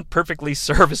 first round, perfectly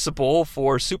serviceable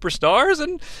for superstars,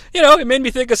 and, it made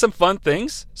me think of some fun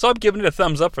things, so I'm giving it a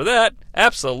thumbs up for that,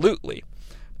 absolutely.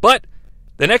 But,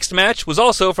 the next match was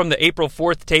also from the April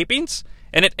 4th tapings,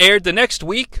 and it aired the next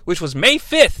week, which was May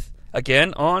 5th,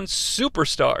 again on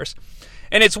Superstars.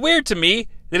 And it's weird to me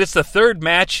that it's the third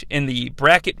match in the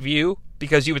bracket view,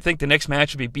 because you would think the next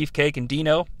match would be Beefcake and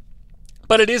Dino.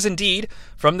 But it is indeed,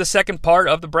 from the second part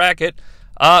of the bracket,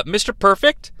 Mr.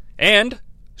 Perfect and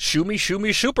Shoomy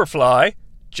Superfly,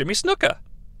 Jimmy Snuka.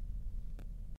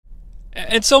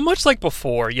 And so much like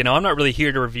before, I'm not really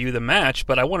here to review the match,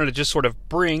 but I wanted to just sort of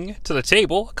bring to the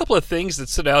table a couple of things that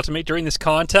stood out to me during this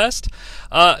contest.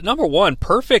 Number one,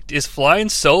 Perfect is flying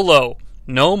solo.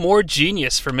 No more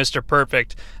genius for Mr.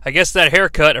 Perfect. I guess that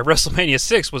haircut at WrestleMania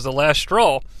 6 was the last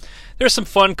straw. There's some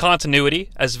fun continuity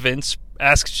as Vince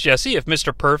asks Jesse if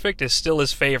Mr. Perfect is still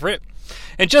his favorite.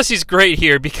 And Jesse's great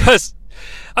here because,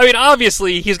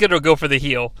 obviously he's going to go for the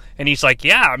heel. And he's like,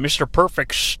 yeah, Mr.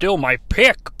 Perfect's still my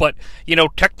pick, but,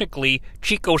 technically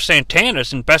Chico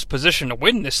Santana's in best position to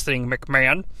win this thing,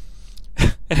 McMahon.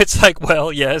 And it's like,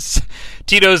 well, yes,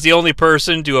 Tito's the only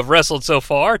person to have wrestled so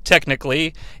far,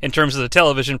 technically, in terms of the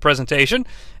television presentation.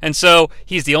 And so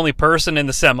he's the only person in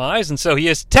the semis, and so he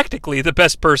is technically the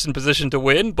best person positioned to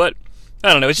win. But,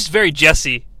 I don't know, it's just very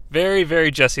Jesse. Very,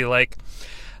 very Jesse-like.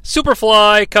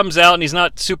 Superfly comes out, and he's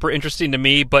not super interesting to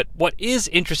me, but what is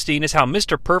interesting is how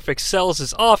Mr. Perfect sells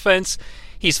his offense.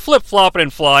 He's flip-flopping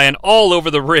and flying all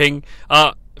over the ring,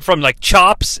 from,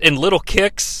 chops and little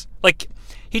kicks.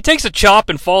 He takes a chop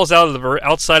and falls out of the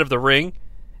outside of the ring,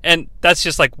 and that's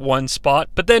just one spot.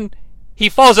 But then he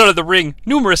falls out of the ring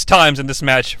numerous times in this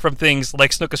match from things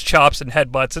like Snuka's chops and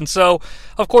headbutts. And so,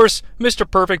 of course, Mr.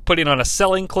 Perfect putting on a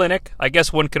selling clinic. I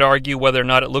guess one could argue whether or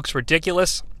not it looks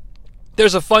ridiculous.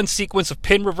 There's a fun sequence of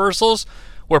pin reversals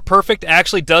where Perfect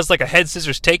actually does a head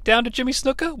scissors takedown to Jimmy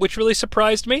Snuka, which really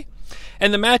surprised me.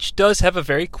 And the match does have a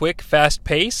very quick, fast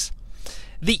pace.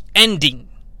 The ending.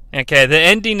 Okay, the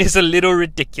ending is a little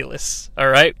ridiculous,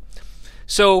 alright?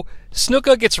 So,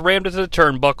 Snuka gets rammed into the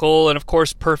turnbuckle, and of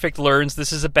course Perfect learns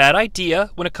this is a bad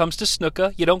idea when it comes to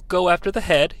Snuka. You don't go after the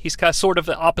head. He's sort of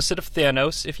the opposite of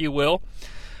Thanos, if you will.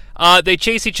 They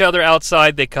chase each other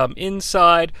outside, they come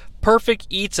inside. Perfect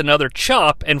eats another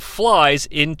chop and flies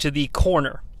into the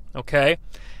corner, okay?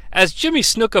 As Jimmy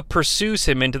Snuka pursues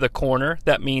him into the corner,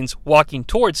 that means walking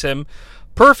towards him,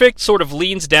 Perfect sort of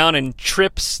leans down and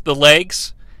trips the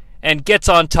legs and gets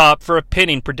on top for a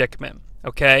pinning predicament,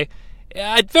 okay?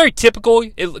 Very typical.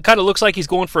 It kind of looks like he's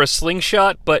going for a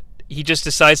slingshot, but he just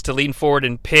decides to lean forward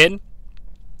and pin.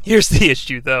 Here's the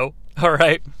issue, though,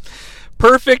 alright?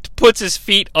 Perfect puts his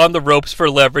feet on the ropes for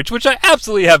leverage, which I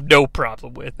absolutely have no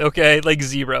problem with, okay?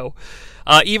 Zero.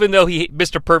 Even though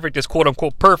Mr. Perfect is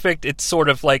quote-unquote perfect, it's sort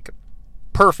of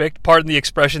perfect, pardon the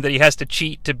expression, that he has to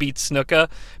cheat to beat Snuka,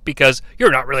 because you're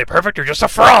not really perfect, you're just a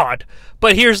fraud.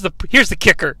 But here's the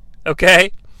kicker,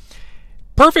 okay?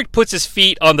 Perfect puts his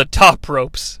feet on the top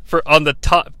ropes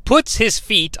puts his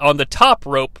feet on the top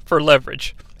rope for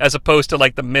leverage, as opposed to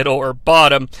the middle or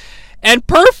bottom. And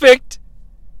Perfect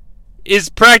is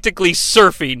practically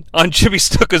surfing on Jimmy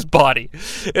Snuka's body.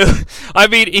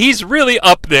 He's really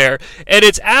up there, and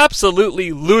it's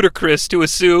absolutely ludicrous to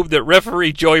assume that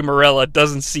referee Joey Morella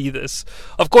doesn't see this.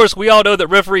 Of course, we all know that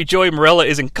referee Joey Morella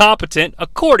is incompetent,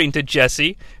 according to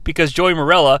Jesse, because Joey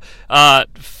Morella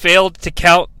failed to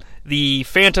count the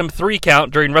Phantom 3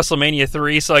 count during WrestleMania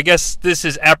 3, so I guess this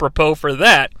is apropos for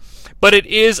that. But it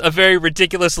is a very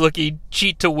ridiculous-looking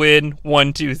cheat to win,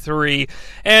 1, 2, 3.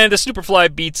 And the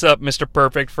Superfly beats up Mr.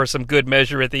 Perfect for some good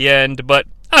measure at the end, but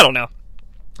I don't know.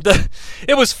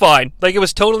 It was fine. It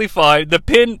was totally fine. The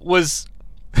pin was...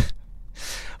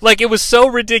 it was so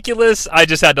ridiculous, I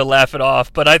just had to laugh it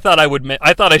off. But I thought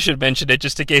I should mention it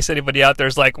just in case anybody out there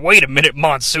is like, wait a minute,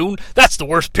 Monsoon, that's the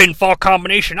worst pinfall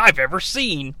combination I've ever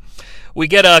seen. We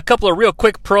get a couple of real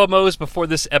quick promos before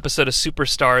this episode of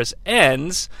Superstars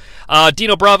ends.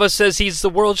 Dino Bravo says he's the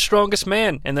world's strongest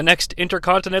man and the next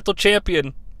Intercontinental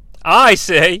Champion. I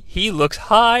say he looks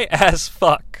high as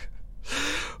fuck.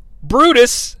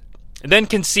 Brutus then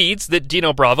concedes that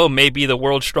Dino Bravo may be the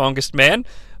world's strongest man,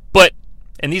 but,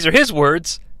 and these are his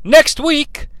words, next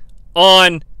week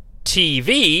on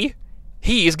TV,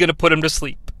 he's going to put him to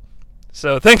sleep.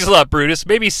 So thanks a lot, Brutus.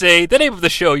 Maybe say the name of the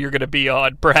show you're going to be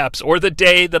on, perhaps, or the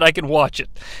day that I can watch it.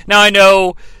 Now, I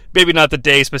know, maybe not the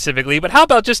day specifically, but how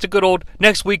about just a good old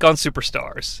next week on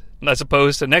Superstars, as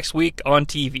opposed to next week on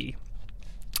TV?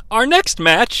 Our next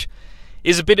match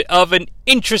is a bit of an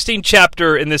interesting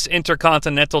chapter in this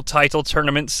Intercontinental title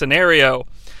tournament scenario.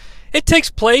 It takes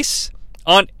place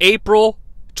on April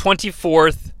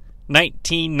 24th,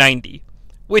 1990.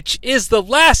 Which is the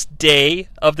last day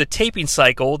of the taping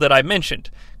cycle that I mentioned.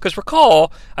 Because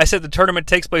recall, I said the tournament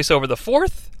takes place over the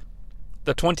 4th,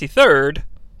 the 23rd,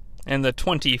 and the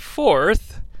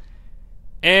 24th.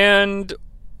 And,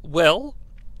 well,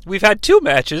 we've had 2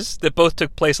 matches that both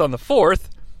took place on the 4th.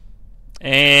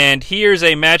 And here's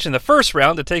a match in the first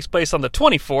round that takes place on the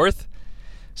 24th.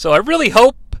 So I really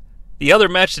hope the other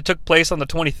match that took place on the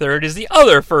 23rd is the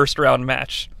other first round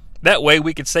match. That way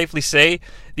we could safely say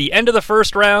the end of the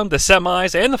first round, the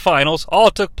semis, and the finals all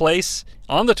took place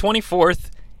on the 24th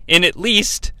in at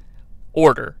least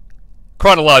order,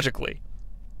 chronologically.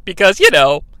 Because,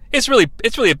 it's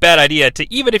really a bad idea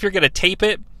to, even if you're going to tape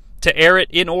it, to air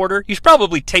it in order, you should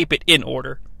probably tape it in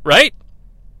order, right?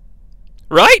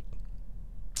 Right?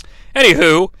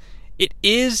 Anywho, it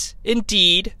is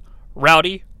indeed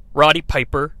Roddy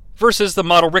Piper versus the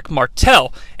model Rick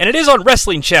Martel, and it is on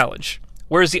Wrestling Challenge.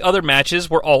 Whereas the other matches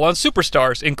were all on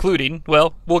Superstars, including,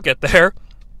 well, we'll get there.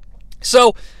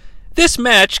 So, this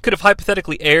match could have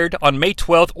hypothetically aired on May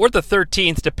 12th or the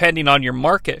 13th, depending on your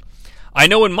market. I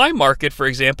know in my market, for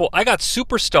example, I got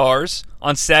Superstars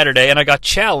on Saturday and I got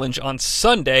Challenge on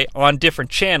Sunday on different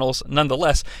channels,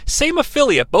 nonetheless. Same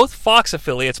affiliate, both Fox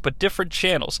affiliates, but different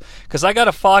channels. Because I got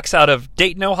a Fox out of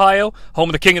Dayton, Ohio, home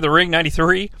of the King of the Ring,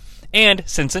 93, and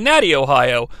Cincinnati,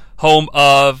 Ohio, home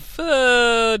of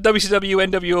WCW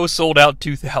NWO Sold Out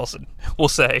 2000, we'll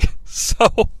say.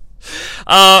 So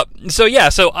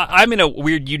I'm in a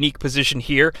weird, unique position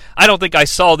here. I don't think I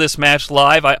saw this match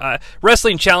live.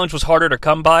 Wrestling Challenge was harder to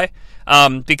come by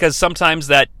because sometimes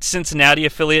that Cincinnati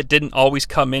affiliate didn't always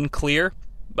come in clear.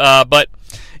 But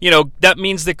that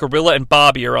means that Gorilla and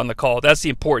Bobby are on the call. That's the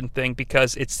important thing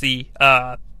because it's the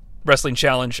Wrestling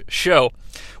Challenge show.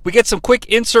 We get some quick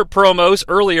insert promos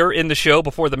earlier in the show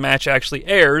before the match actually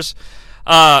airs.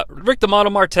 Rick the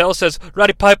Model Martel says,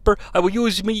 Roddy Piper, I will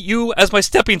use you as my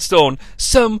stepping stone.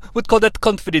 Some would call that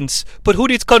confidence, but who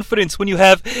needs confidence when you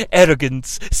have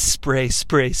arrogance? Spray,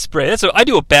 spray, spray. I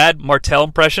do a bad Martel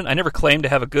impression. I never claim to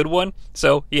have a good one,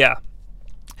 so yeah.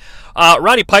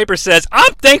 Roddy Piper says,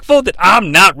 I'm thankful that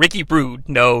I'm not Ricky Rude.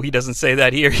 No, he doesn't say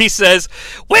that here. He says,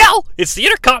 well, it's the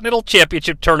Intercontinental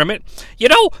Championship tournament.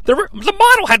 The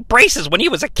model had braces when he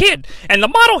was a kid, and the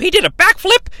model, he did a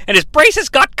backflip, and his braces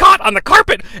got caught on the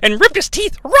carpet and ripped his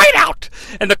teeth right out.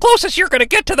 And the closest you're going to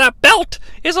get to that belt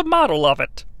is a model of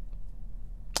it.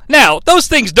 Now, those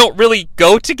things don't really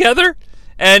go together,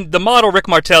 and the model, Rick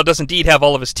Martel, does indeed have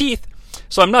all of his teeth,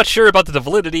 so I'm not sure about the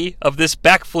validity of this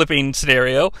backflipping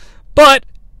scenario, but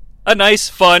a nice,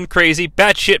 fun, crazy,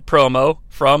 batshit promo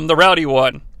from the Rowdy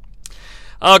one.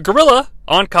 Gorilla,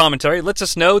 on commentary, lets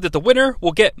us know that the winner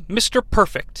will get Mr.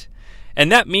 Perfect.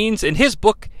 And that means, in his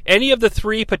book, any of the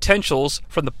 3 potentials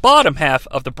from the bottom half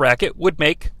of the bracket would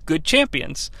make good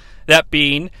champions. That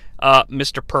being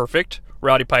Mr. Perfect,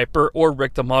 Roddy Piper, or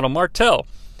Rick the Model Martel.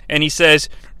 And he says,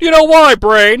 you know why,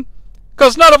 Brain?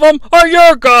 Because none of them are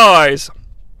your guys.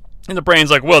 And the Brain's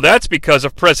like, well, that's because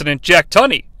of President Jack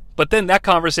Tunney. But then that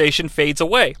conversation fades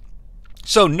away.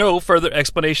 So no further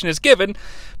explanation is given,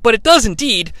 but it does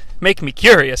indeed make me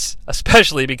curious,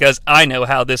 especially because I know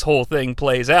how this whole thing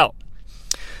plays out.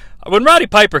 When Roddy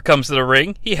Piper comes to the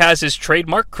ring, he has his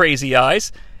trademark crazy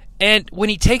eyes, and when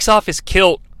he takes off his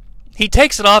kilt, he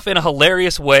takes it off in a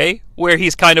hilarious way, where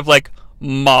he's kind of like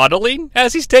modeling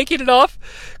as he's taking it off,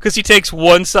 because he takes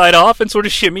one side off and sort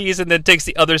of shimmies and then takes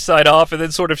the other side off and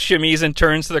then sort of shimmies and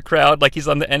turns to the crowd like he's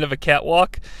on the end of a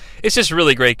catwalk. It's just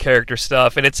really great character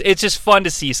stuff, and it's just fun to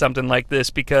see something like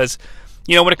this because,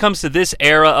 when it comes to this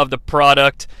era of the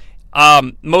product,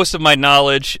 most of my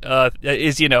knowledge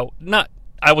is, not,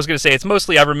 I was going to say it's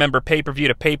mostly I remember pay-per-view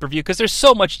to pay-per-view because there's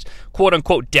so much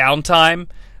quote-unquote downtime.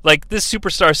 Like, this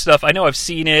Superstar stuff, I know I've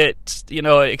seen it,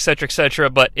 et cetera,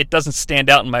 but it doesn't stand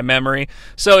out in my memory.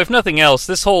 So, if nothing else,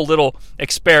 this whole little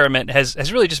experiment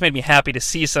has really just made me happy to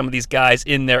see some of these guys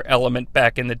in their element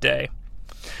back in the day.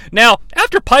 Now,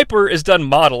 after Piper is done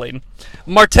modeling,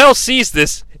 Martel sees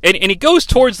this, and he goes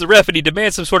towards the ref and he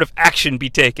demands some sort of action be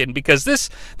taken, because this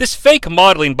fake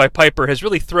modeling by Piper has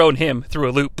really thrown him through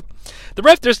a loop. The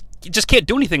ref just can't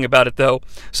do anything about it, though,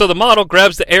 so the model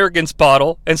grabs the arrogance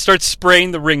bottle and starts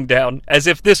spraying the ring down, as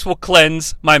if this will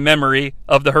cleanse my memory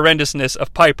of the horrendousness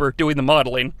of Piper doing the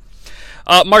modeling.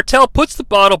 Martel puts the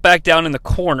bottle back down in the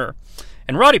corner,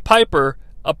 and Roddy Piper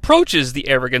approaches the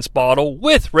Arrogance bottle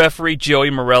with referee Joey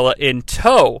Marella in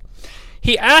tow.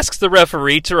 He asks the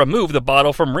referee to remove the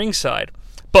bottle from ringside,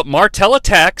 but Martel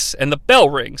attacks and the bell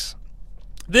rings.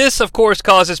 This, of course,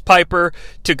 causes Piper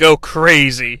to go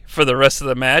crazy for the rest of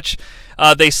the match.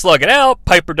 They slug it out.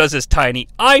 Piper does his tiny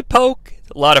eye poke.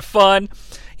 A lot of fun.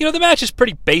 The match is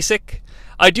pretty basic.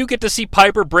 I do get to see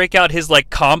Piper break out his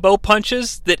combo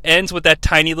punches that ends with that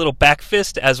tiny little back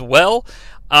fist as well.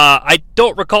 I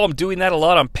don't recall him doing that a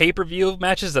lot on pay-per-view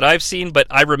matches that I've seen, but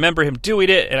I remember him doing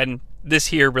it, and this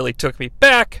here really took me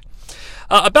back.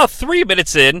 About 3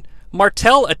 minutes in,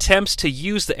 Martel attempts to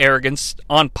use the Arrogance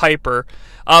on Piper,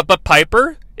 but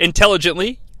Piper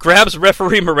intelligently grabs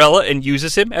referee Marella and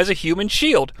uses him as a human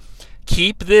shield.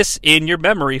 Keep this in your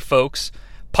memory, folks.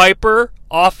 Piper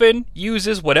often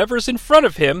uses whatever's in front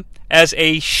of him as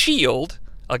a shield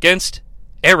against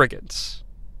Arrogance.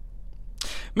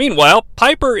 Meanwhile,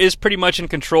 Piper is pretty much in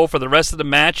control for the rest of the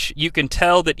match. You can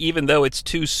tell that even though it's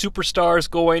two superstars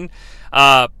going,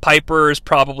 Piper is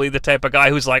probably the type of guy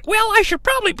who's like, well, I should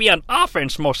probably be on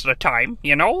offense most of the time,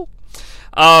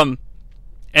 And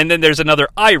then there's another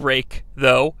eye rake,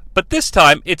 though, but this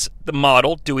time it's the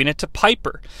model doing it to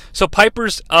Piper. So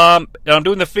Piper's, I'm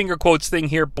doing the finger quotes thing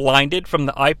here, blinded from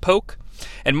the eye poke,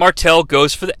 and Martel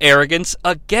goes for the Arrogance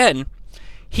again.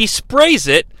 He sprays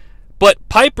it, but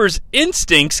Piper's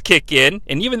instincts kick in,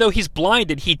 and even though he's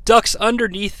blinded, he ducks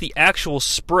underneath the actual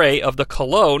spray of the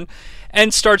cologne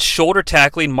and starts shoulder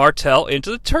tackling Martel into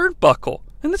the turnbuckle.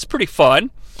 And that's pretty fun.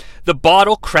 The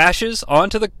bottle crashes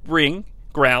onto the ring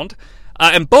ground,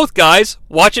 and both guys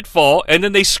watch it fall, and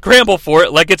then they scramble for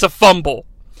it like it's a fumble.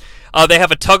 They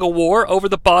have a tug-of-war over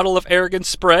the bottle of Arrogance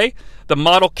spray. The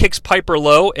model kicks Piper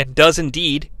low and does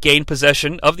indeed gain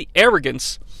possession of the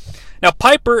Arrogance. Now,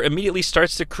 Piper immediately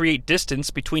starts to create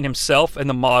distance between himself and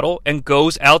the model and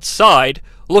goes outside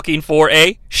looking for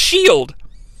a shield.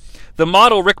 The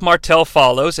model, Rick Martel,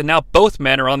 follows, and now both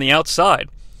men are on the outside.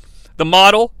 The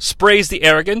model sprays the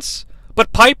Arrogance,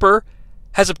 but Piper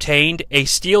has obtained a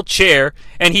steel chair,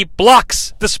 and he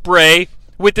blocks the spray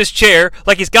with this chair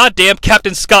like he's goddamn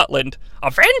Captain Scotland.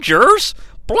 Avengers,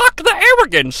 block the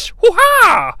Arrogance!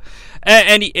 Hoo-ha!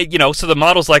 And he, so the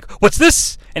model's like, what's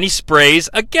this? And he sprays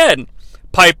again.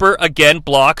 Piper again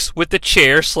blocks with the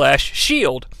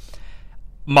chair/shield.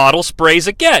 Model sprays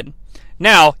again.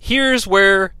 Now, here's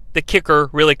where the kicker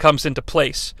really comes into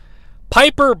place.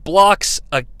 Piper blocks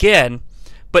again,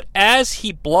 but as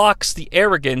he blocks the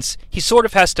Arrogance, he sort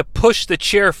of has to push the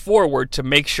chair forward to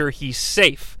make sure he's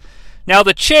safe. Now,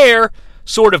 the chair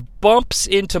sort of bumps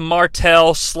into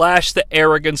Martel / the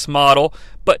Arrogance bottle,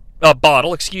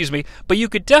 but you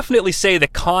could definitely say the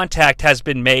contact has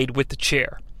been made with the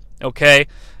chair. Okay?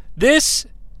 This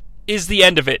is the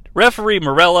end of it. Referee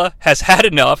Marella has had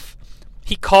enough.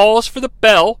 He calls for the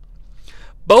bell.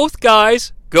 Both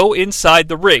guys go inside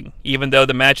the ring, even though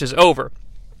the match is over.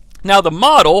 Now the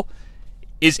model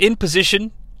is in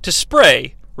position to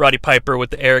spray Roddy Piper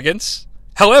with the Arrogance.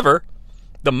 However,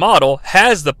 the model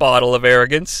has the bottle of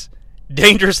Arrogance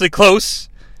dangerously close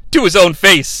to his own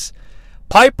face.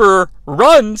 Piper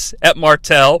runs at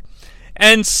Martel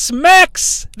and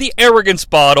smacks the Arrogance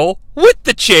bottle with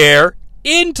the chair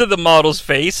into the model's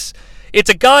face. It's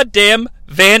a goddamn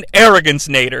Van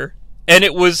Arrogance-nator, and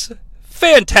it was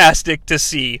fantastic to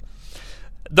see.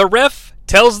 The ref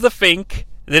tells the Fink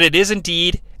that it is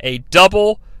indeed a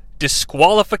double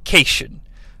disqualification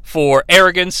for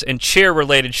Arrogance and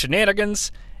chair-related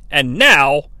shenanigans, and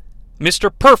now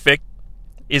Mr. Perfect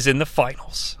is in the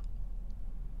finals.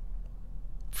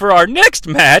 For our next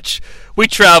match, we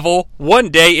travel one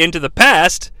day into the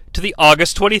past to the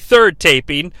August 23rd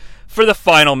taping for the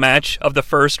final match of the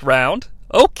first round.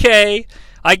 Okay,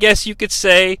 I guess you could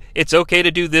say it's okay to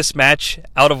do this match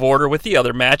out of order with the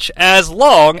other match as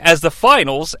long as the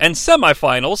finals and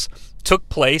semifinals took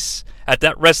place at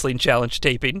that Wrestling Challenge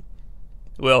taping.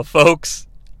 Well, folks,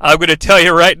 I'm going to tell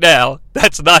you right now,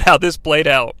 that's not how this played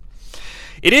out.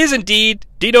 It is indeed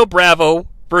Dino Bravo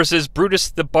versus Brutus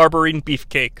the Barberine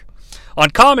Beefcake. On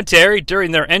commentary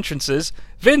during their entrances,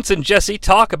 Vince and Jesse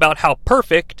talk about how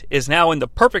Perfect is now in the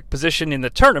perfect position in the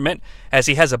tournament as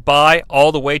he has a bye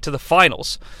all the way to the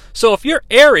finals. So if your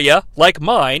area, like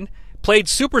mine, played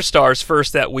Superstars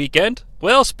first that weekend,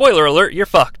 well, spoiler alert, you're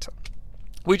fucked.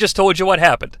 We just told you what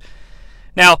happened.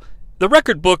 Now, the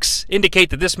record books indicate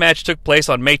that this match took place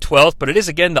on May 12th, but it is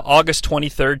again the August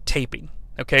 23rd taping.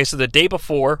 Okay, so the day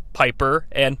before Piper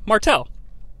and Martel.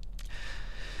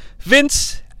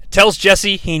 Vince tells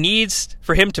Jesse he needs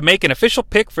for him to make an official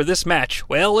pick for this match.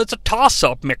 Well, it's a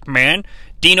toss-up, McMahon.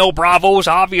 Dino Bravo's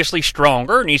obviously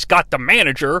stronger, and he's got the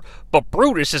manager, but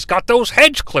Brutus has got those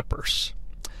hedge clippers.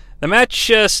 The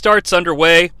match starts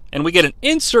underway, and we get an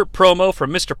insert promo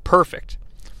from Mr. Perfect.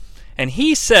 And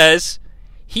he says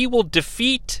he will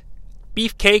defeat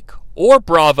Beefcake or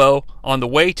Bravo on the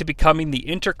way to becoming the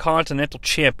Intercontinental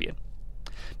Champion.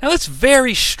 Now that's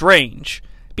very strange,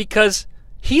 because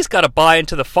he's got to buy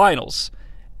into the finals,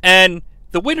 and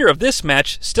the winner of this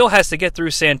match still has to get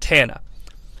through Santana.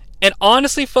 And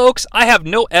honestly, folks, I have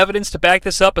no evidence to back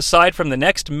this up aside from the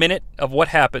next minute of what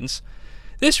happens.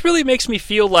 This really makes me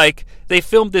feel like they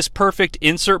filmed this Perfect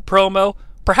insert promo,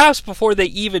 perhaps before they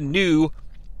even knew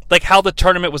how the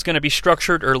tournament was going to be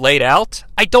structured or laid out.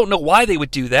 I don't know why they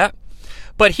would do that.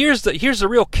 But here's the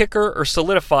real kicker or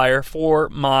solidifier for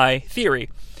my theory.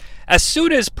 As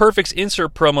soon as Perfect's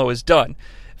insert promo is done,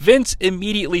 Vince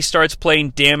immediately starts playing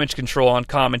damage control on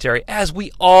commentary, as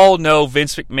we all know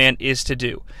Vince McMahon is to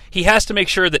do. He has to make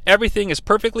sure that everything is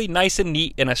perfectly nice and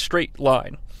neat in a straight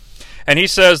line. And he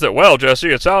says that, well,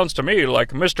 Jesse, it sounds to me like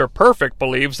Mr. Perfect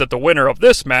believes that the winner of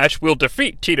this match will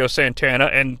defeat Tito Santana,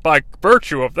 and by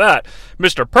virtue of that,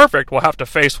 Mr. Perfect will have to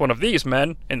face one of these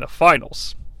men in the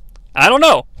finals. I don't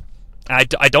know. I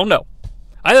don't know.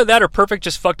 Either that or Perfect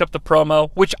just fucked up the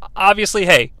promo, which obviously,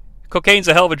 hey, cocaine's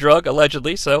a hell of a drug,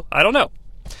 allegedly, so I don't know.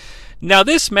 Now,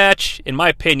 this match, in my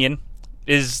opinion,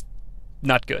 is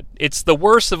not good. It's the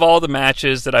worst of all the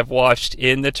matches that I've watched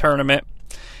in the tournament,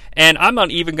 and I'm not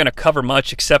even going to cover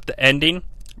much except the ending.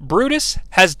 Brutus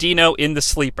has Dino in the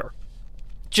sleeper.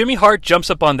 Jimmy Hart jumps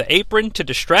up on the apron to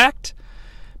distract.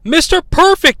 Mr.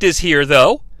 Perfect is here,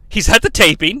 though. He's at the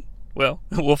taping. Well,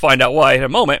 we'll find out why in a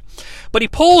moment. But he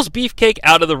pulls Beefcake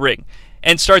out of the ring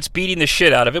and starts beating the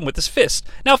shit out of him with his fist.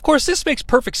 Now, of course, this makes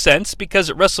perfect sense because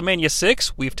at WrestleMania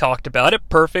 6, we've talked about it,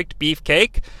 Perfect,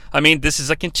 Beefcake. I mean, this is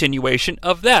a continuation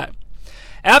of that.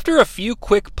 After a few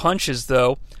quick punches,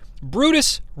 though,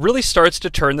 Brutus really starts to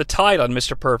turn the tide on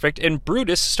Mr. Perfect, and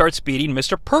Brutus starts beating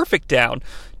Mr. Perfect down,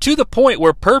 to the point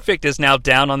where Perfect is now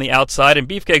down on the outside, and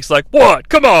Beefcake's like, what?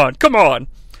 Come on, come on.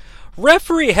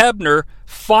 Referee Hebner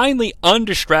finally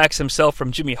undistracts himself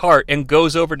from Jimmy Hart and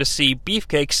goes over to see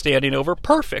Beefcake standing over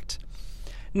Perfect.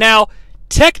 Now,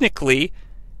 technically,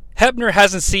 Hebner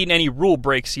hasn't seen any rule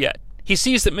breaks yet. He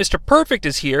sees that Mr. Perfect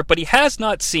is here, but he has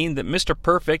not seen that Mr.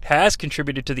 Perfect has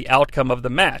contributed to the outcome of the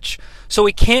match, so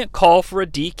he can't call for a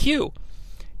DQ.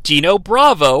 Dino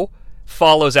Bravo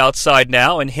follows outside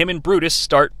now, and him and Brutus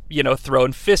start,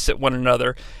 throwing fists at one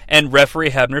another, and referee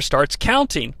Hebner starts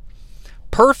counting.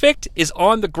 Perfect is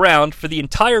on the ground for the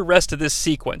entire rest of this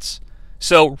sequence.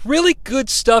 So, really good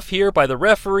stuff here by the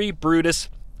referee, Brutus,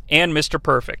 and Mr.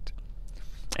 Perfect.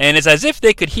 And it's as if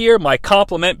they could hear my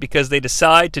compliment because they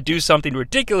decide to do something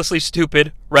ridiculously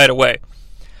stupid right away.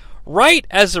 Right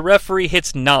as the referee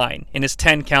hits 9 in his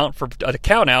 10 count for a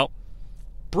count out,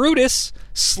 Brutus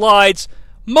slides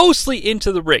mostly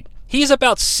into the ring. He's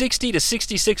about 60 to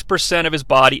 66% of his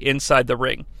body inside the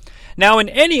ring. Now, in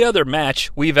any other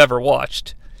match we've ever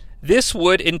watched, this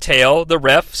would entail the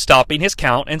ref stopping his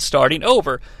count and starting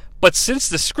over. But since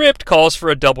the script calls for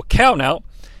a double countout,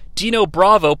 Dino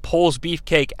Bravo pulls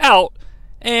Beefcake out,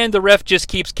 and the ref just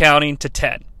keeps counting to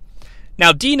 10.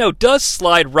 Now, Dino does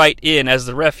slide right in as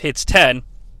the ref hits 10,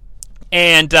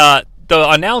 and the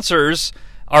announcers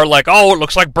are like, oh, it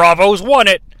looks like Bravo's won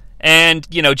it. And,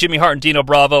 Jimmy Hart and Dino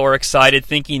Bravo are excited,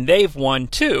 thinking they've won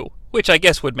too, which I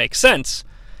guess would make sense.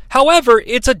 However,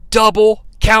 it's a double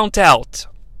count out.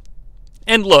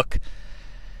 And look,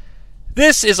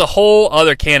 this is a whole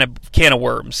other can of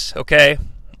worms, okay?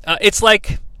 It's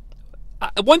like,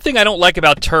 one thing I don't like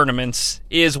about tournaments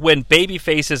is when baby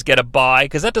faces get a bye,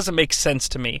 because that doesn't make sense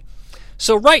to me.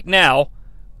 So right now,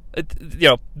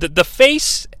 the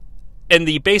face and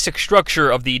the basic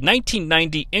structure of the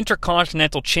 1990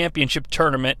 Intercontinental Championship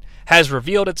tournament has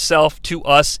revealed itself to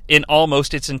us in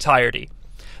almost its entirety.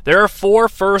 There are 4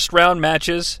 first-round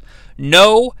matches,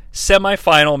 no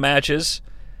semifinal matches.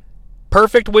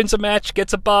 Perfect wins a match,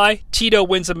 gets a bye. Tito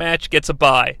wins a match, gets a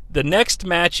bye. The next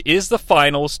match is the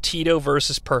finals, Tito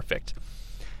versus Perfect.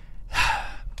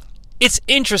 It's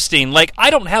interesting. I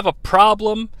don't have a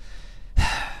problem.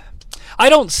 I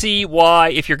don't see why,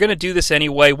 if you're going to do this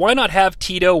anyway, why not have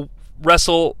Tito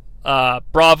wrestle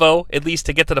Bravo, at least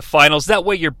to get to the finals? That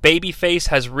way your babyface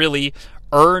has really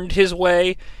earned his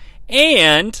way.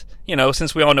 And,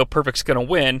 since we all know Perfect's going to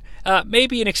win,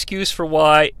 maybe an excuse for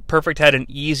why Perfect had an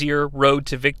easier road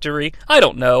to victory. I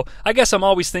don't know. I guess I'm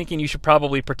always thinking you should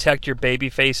probably protect your baby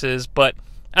faces, but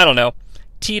I don't know.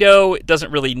 Tito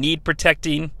doesn't really need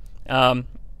protecting.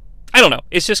 I don't know.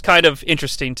 It's just kind of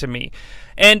interesting to me.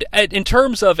 And in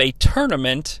terms of a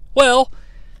tournament, well,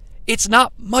 it's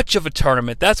not much of a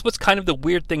tournament. That's what's kind of the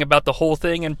weird thing about the whole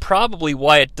thing, and probably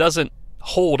why it doesn't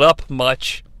hold up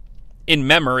much in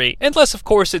memory. Unless, of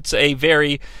course, it's a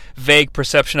very vague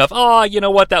perception of, you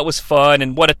know what, that was fun,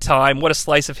 and what a time, what a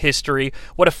slice of history,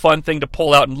 what a fun thing to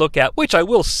pull out and look at, which I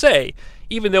will say,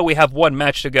 even though we have one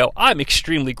match to go, I'm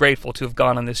extremely grateful to have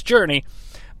gone on this journey.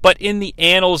 But in the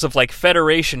annals of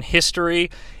Federation history,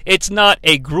 it's not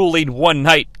a grueling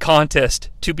one-night contest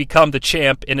to become the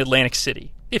champ in Atlantic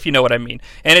City, if you know what I mean.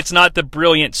 And it's not the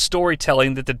brilliant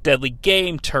storytelling that the Deadly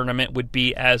Game tournament would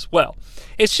be as well.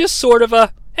 It's just sort of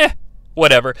a,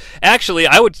 whatever. Actually,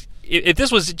 if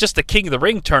this was just the King of the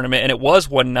Ring tournament and it was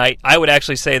one night, I would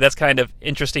actually say that's kind of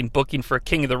interesting booking for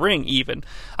King of the Ring even.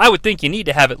 I would think you need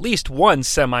to have at least one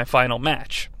semifinal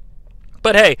match.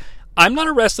 But hey, I'm not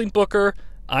a wrestling booker.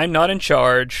 I'm not in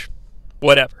charge.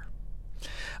 Whatever.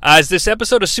 As this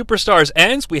episode of Superstars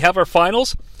ends, we have our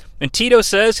finals. And Tito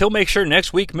says he'll make sure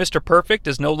next week Mr. Perfect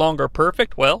is no longer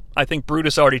perfect. Well, I think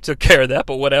Brutus already took care of that,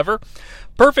 but whatever.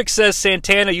 Perfect says,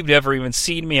 Santana, you've never even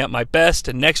seen me at my best,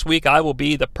 and next week I will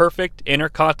be the perfect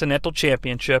Intercontinental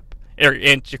Championship.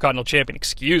 Intercontinental Champion,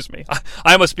 excuse me.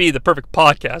 I must be the perfect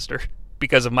podcaster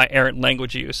because of my errant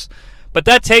language use. But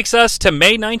that takes us to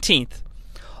May 19th.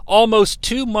 Almost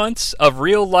 2 months of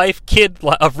real kid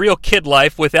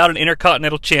life without an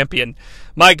Intercontinental Champion.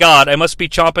 My God, I must be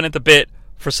chomping at the bit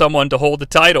for someone to hold the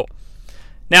title.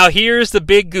 Now here's the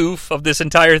big goof of this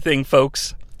entire thing,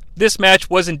 folks. This match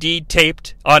was indeed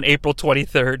taped on April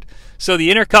 23rd, so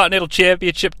the Intercontinental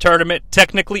Championship tournament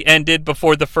technically ended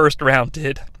before the first round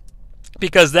did,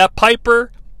 because that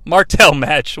Piper Martel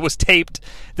match was taped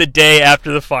the day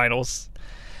after the finals.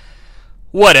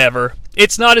 Whatever.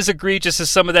 It's not as egregious as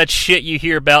some of that shit you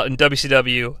hear about in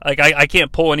WCW. I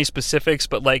can't pull any specifics,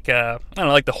 but I don't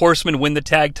know, the Horsemen win the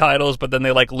tag titles, but then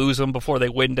they lose them before they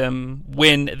win them.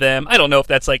 I don't know if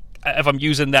that's if I'm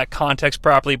using that context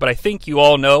properly, but I think you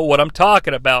all know what I'm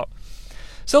talking about.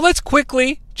 So let's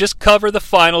quickly just cover the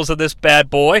finals of this bad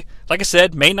boy. Like I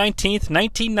said, May 19th,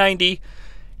 1990.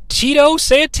 Tito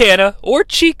Santana, or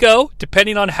Chico,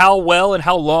 depending on how well and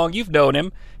how long you've known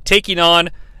him, taking on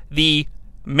the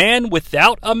man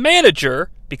without a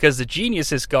manager, because the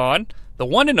genius is gone, the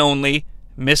one and only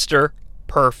Mr.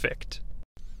 Perfect.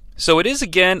 So it is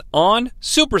again on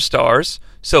Superstars,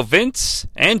 so Vince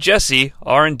and Jesse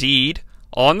are indeed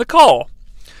on the call.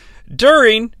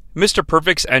 During Mr.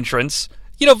 Perfect's entrance,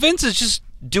 Vince is just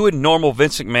doing normal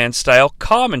Vince McMahon style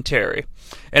commentary,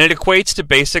 and it equates to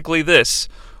basically this.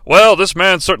 Well, this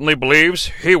man certainly believes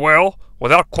he will,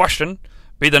 without question,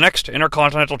 be the next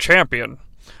Intercontinental Champion.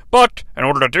 But, in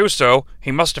order to do so,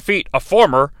 he must defeat a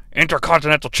former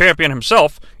Intercontinental Champion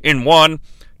himself in one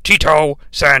Tito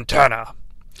Santana.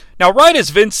 Now, right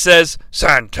as Vince says,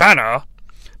 Santana,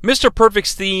 Mr.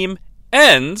 Perfect's theme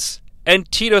ends,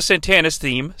 and Tito Santana's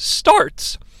theme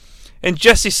starts. And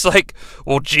Jesse's like,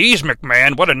 well, geez,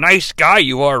 McMahon, what a nice guy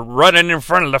you are running in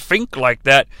front of the Fink like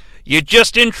that. You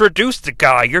just introduced the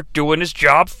guy. You're doing his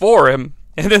job for him.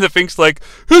 And then the Fink's like,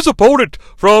 his opponent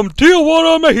from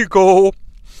Tijuana, Mexico.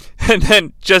 And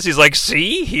then Jesse's like,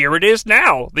 see, here it is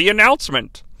now, the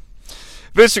announcement.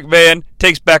 Vince McMahon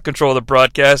takes back control of the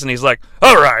broadcast, and he's like,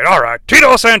 all right,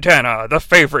 Tito Santana, the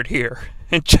favorite here.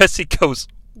 And Jesse goes,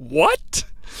 what?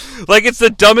 Like it's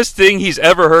the dumbest thing he's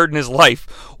ever heard in his life.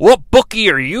 What bookie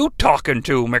are you talking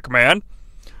to, McMahon?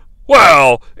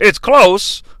 Well, it's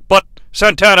close, but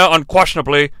Santana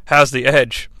unquestionably has the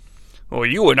edge. Well,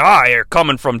 you and I are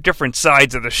coming from different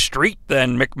sides of the street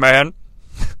then, McMahon.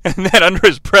 And then under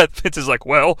his breath, Vince is like,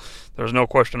 well, there's no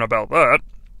question about that.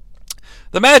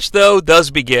 The match, though,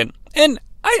 does begin. And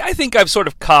I think I've sort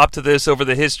of copped to this over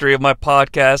the history of my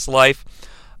podcast life.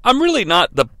 I'm really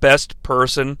not the best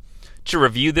person to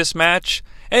review this match.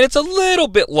 And it's a little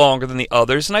bit longer than the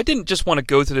others. And I didn't just want to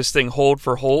go through this thing hold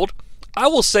for hold. I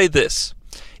will say this.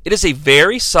 It is a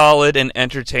very solid and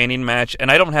entertaining match.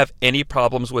 And I don't have any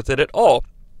problems with it at all.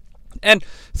 And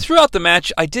throughout the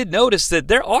match, I did notice that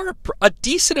there are a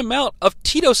decent amount of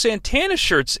Tito Santana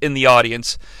shirts in the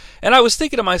audience. And I was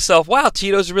thinking to myself, wow,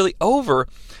 Tito's really over.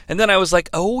 And then I was like,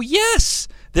 oh yes,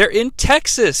 they're in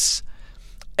Texas.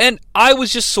 And I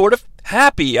was just sort of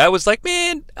happy. I was like,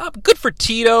 man, good for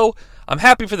Tito. I'm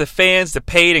happy for the fans that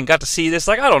paid and got to see this.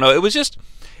 I don't know. It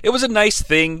was a nice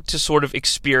thing to sort of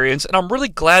experience, and I'm really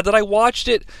glad that I watched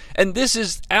it, and this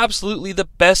is absolutely the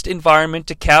best environment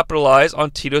to capitalize on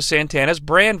Tito Santana's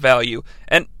brand value.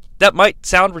 And that might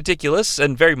sound ridiculous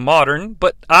and very modern,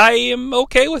 but I am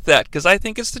okay with that, because I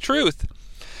think it's the truth.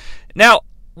 Now,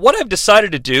 what I've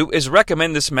decided to do is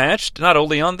recommend this match not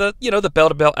only on the, the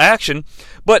bell-to-bell action,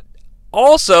 but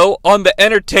also on the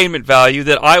entertainment value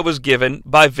that I was given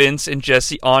by Vince and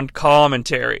Jesse on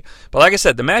commentary. But like I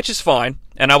said, the match is fine,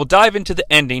 and I will dive into the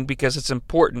ending because it's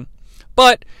important.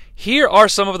 But here are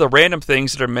some of the random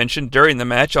things that are mentioned during the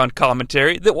match on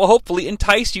commentary that will hopefully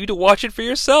entice you to watch it for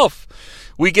yourself.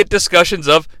 We get discussions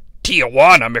of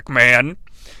Tijuana McMahon,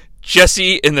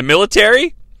 Jesse in the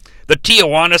military, the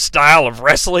Tijuana style of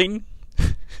wrestling,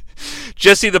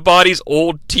 Jesse the Body's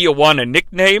old Tijuana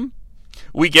nickname.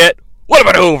 We get, what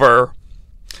about over?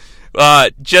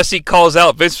 Jesse calls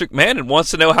out Vince McMahon and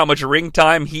wants to know how much ring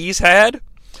time he's had.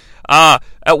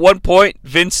 At one point,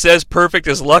 Vince says Perfect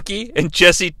is lucky, and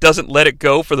Jesse doesn't let it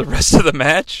go for the rest of the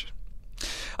match.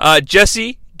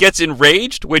 Jesse gets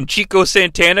enraged when Chico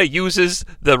Santana uses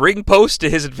the ring post to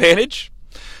his advantage.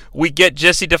 We get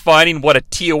Jesse defining what a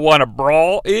Tijuana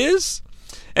brawl is.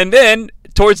 And then,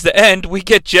 towards the end, we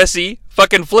get Jesse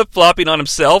fucking flip-flopping on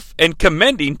himself and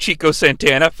commending Chico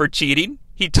Santana for cheating.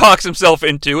 He talks himself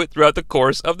into it throughout the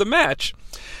course of the match.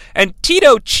 And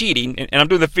Tito cheating, and I'm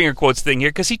doing the finger quotes thing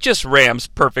here because he just rams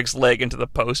Perfect's leg into the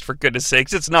post, for goodness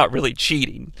sakes. It's not really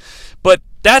cheating. But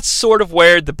that's sort of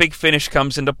where the big finish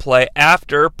comes into play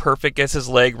after Perfect gets his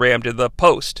leg rammed into the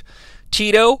post.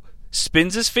 Tito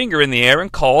spins his finger in the air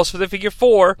and calls for the figure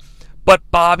 4, but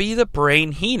Bobby the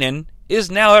Brain Heenan is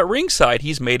now at ringside.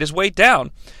 He's made his way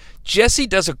down. Jesse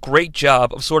does a great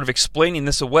job of sort of explaining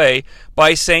this away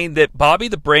by saying that Bobby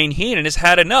the Brain Heenan has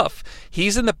had enough.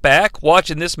 He's in the back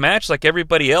watching this match like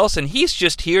everybody else, and he's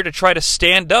just here to try to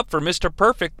stand up for Mr.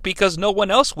 Perfect because no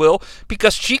one else will,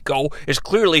 because Chico is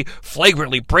clearly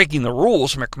flagrantly breaking the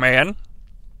rules, McMahon.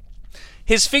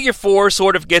 His figure 4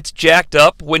 sort of gets jacked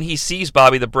up when he sees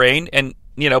Bobby the Brain and,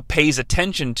 pays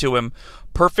attention to him.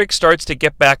 Perfect starts to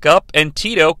get back up, and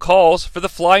Tito calls for the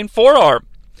flying forearm.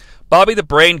 Bobby the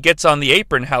Brain gets on the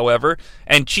apron, however,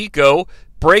 and Chico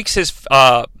breaks his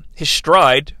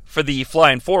stride for the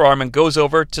flying forearm and goes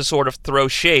over to sort of throw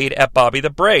shade at Bobby the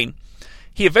Brain.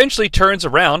 He eventually turns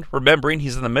around, remembering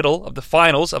he's in the middle of the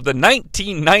finals of the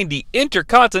 1990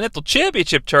 Intercontinental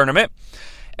Championship tournament,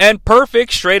 and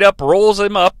Perfect straight up rolls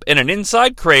him up in an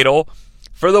inside cradle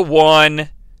for the 1,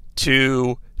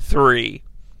 2, 3.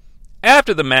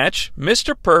 After the match,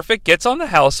 Mr. Perfect gets on the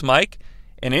house mic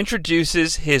and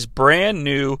introduces his brand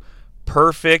new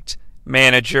Perfect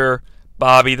manager,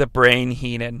 Bobby the Brain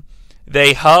Heenan.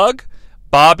 They hug.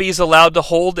 Bobby's allowed to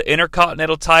hold the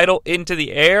Intercontinental title into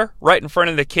the air right in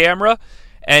front of the camera,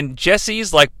 and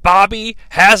Jesse's like, Bobby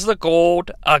has the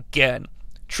gold again.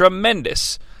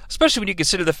 Tremendous. Especially when you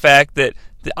consider the fact that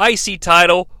the IC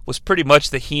title was pretty much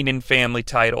the Heenan family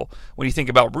title. When you think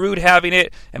about Rude having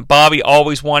it, and Bobby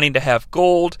always wanting to have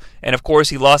gold, and of course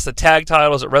he lost the tag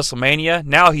titles at WrestleMania,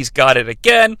 now he's got it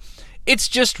again. It's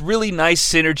just really nice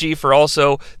synergy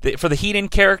for the Heenan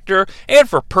character and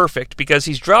for Perfect, because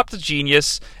he's dropped the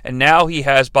genius, and now he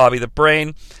has Bobby the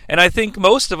Brain, and I think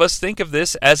most of us think of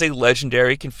this as a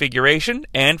legendary configuration,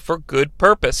 and for good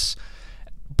purpose.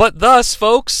 But thus,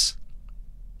 folks,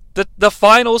 the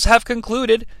finals have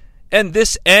concluded, and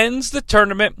this ends the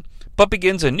tournament, but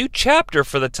begins a new chapter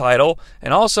for the title,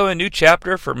 and also a new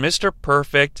chapter for Mr.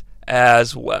 Perfect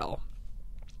as well.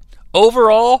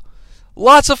 Overall,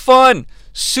 lots of fun.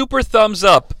 Super thumbs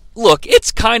up. Look,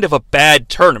 it's kind of a bad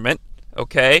tournament,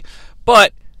 okay?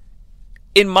 But,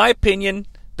 in my opinion,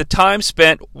 the time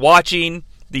spent watching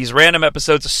these random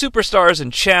episodes of Superstars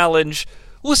and Challenge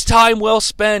was time well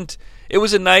spent. It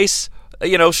was a nice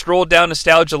stroll down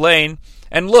nostalgia lane.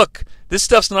 And look, this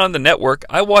stuff's not on the network.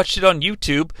 I watched it on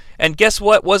YouTube, and guess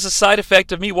what was a side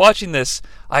effect of me watching this?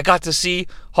 I got to see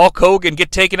Hulk Hogan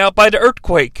get taken out by the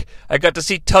earthquake. I got to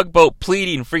see Tugboat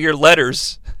pleading for your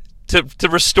letters to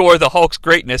restore the Hulk's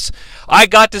greatness. I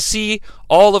got to see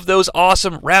all of those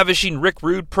awesome, ravishing Rick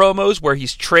Rude promos where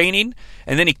he's training,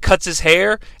 and then he cuts his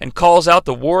hair and calls out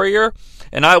the Warrior.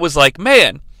 And I was like,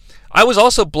 man, I was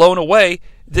also blown away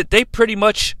that they pretty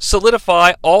much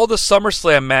solidify all the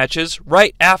SummerSlam matches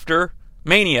right after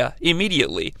Mania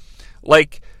immediately.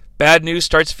 Like, Bad News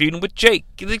starts feuding with Jake.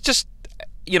 They just,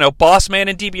 Boss Man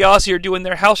and DiBiase are doing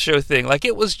their house show thing. Like,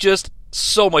 it was just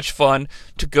so much fun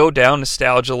to go down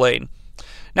nostalgia lane.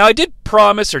 Now, I did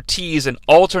promise or tease an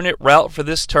alternate route for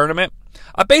this tournament.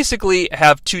 I basically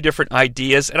have two different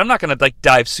ideas, and I'm not going to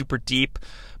dive super deep.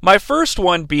 My first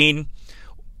one being,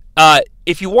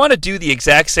 if you want to do the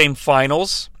exact same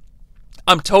finals,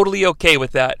 I'm totally okay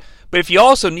with that. But if you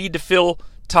also need to fill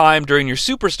time during your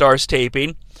Superstars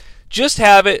taping, just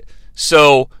have it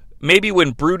so maybe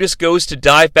when Brutus goes to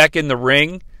dive back in the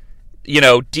ring,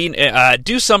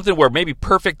 do something where maybe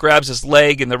Perfect grabs his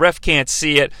leg and the ref can't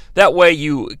see it. That way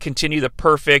you continue the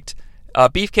Perfect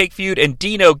Beefcake feud, and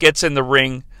Dino gets in the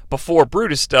ring before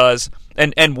Brutus does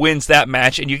and wins that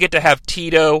match, and you get to have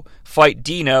Tito fight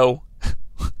Dino.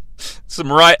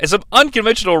 Some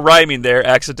unconventional rhyming there,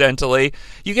 accidentally.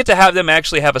 You get to have them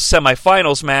actually have a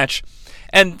semifinals match.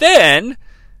 And then,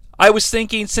 I was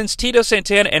thinking, since Tito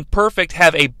Santana and Perfect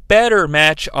have a better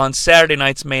match on Saturday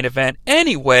night's main event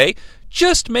anyway,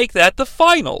 just make that the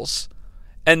finals.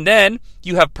 And then,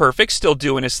 you have Perfect still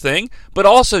doing his thing, but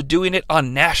also doing it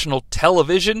on national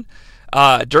television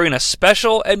during a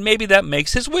special, and maybe that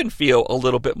makes his win feel a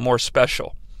little bit more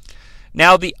special.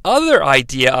 Now, the other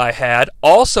idea I had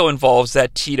also involves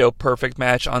that Tito Perfect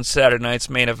match on Saturday night's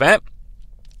main event,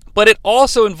 but it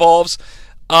also involves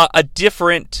a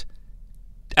different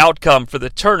outcome for the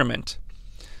tournament.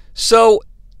 So,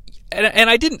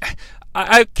 I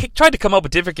tried to come up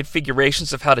with different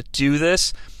configurations of how to do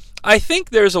this. I think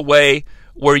there's a way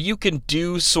where you can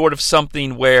do sort of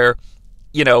something where,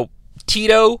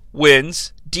 Tito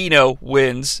wins, Dino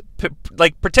wins,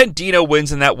 pretend Dino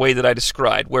wins in that way that I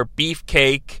described, where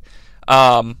Beefcake,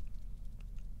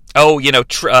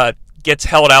 gets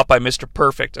held out by Mr.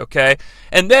 Perfect, okay?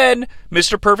 And then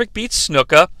Mr. Perfect beats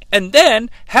Snuka, and then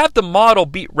have the model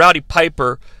beat Rowdy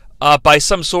Piper by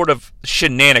some sort of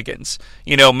shenanigans.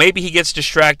 Maybe he gets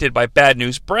distracted by Bad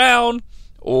News Brown,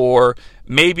 or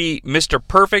maybe Mr.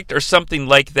 Perfect or something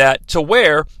like that, to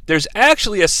where there's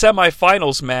actually a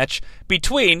semifinals match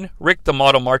between Rick the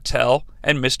Model Martel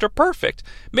and Mr. Perfect.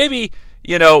 Maybe,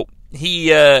 maybe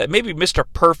Mr.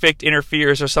 Perfect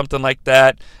interferes or something like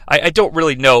that. I don't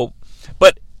really know.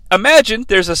 But imagine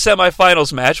there's a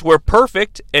semifinals match where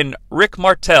Perfect and Rick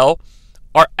Martel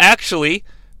are actually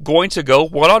going to go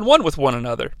one-on-one with one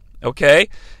another, okay?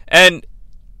 And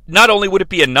not only would it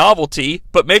be a novelty,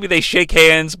 but maybe they shake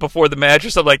hands before the match or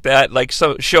something like that,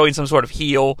 showing some sort of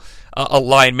heel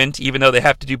alignment, even though they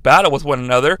have to do battle with one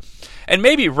another. And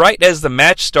maybe right as the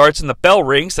match starts and the bell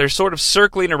rings, they're sort of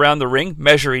circling around the ring,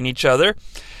 measuring each other.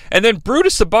 And then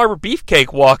Brutus the Barber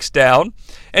Beefcake walks down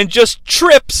and just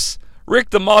trips Rick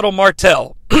the Model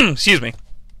Martel. Excuse me.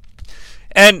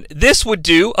 And this would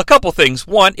do a couple things.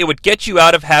 One, it would get you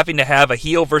out of having to have a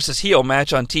heel versus heel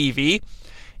match on TV.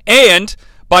 And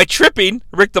by tripping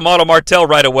Rick the Model Martel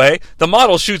right away, the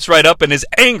model shoots right up and is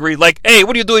angry, like, "Hey,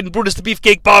 what are you doing, Brutus the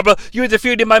Beefcake Barber? You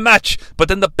interfered in my match." But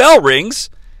then the bell rings,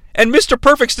 and Mr.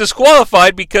 Perfect's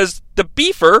disqualified because the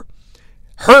beefer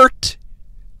hurt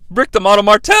Rick the Model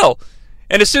Martel.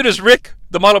 And as soon as Rick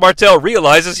the Model Martel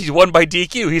realizes he's won by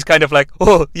DQ, he's kind of like,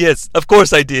 "Oh, yes, of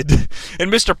course I did." And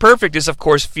Mr. Perfect is, of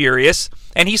course, furious,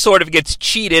 and he sort of gets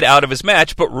cheated out of his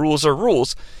match, but rules are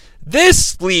rules.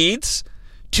 This leads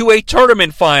to a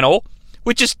tournament final,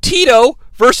 which is Tito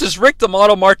versus Rick the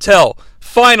Model Martel.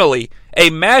 Finally, a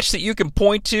match that you can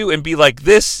point to and be like,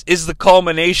 this is the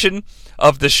culmination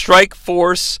of the Strike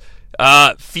Force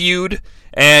feud,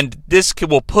 and this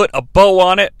will put a bow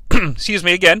on it. Excuse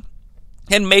me again.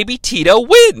 And maybe Tito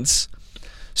wins.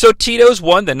 So Tito's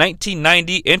won the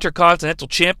 1990 Intercontinental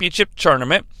Championship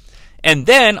tournament, and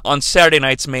then on Saturday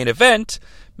night's main event,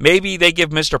 maybe they give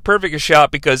Mr. Perfect a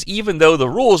shot because even though the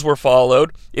rules were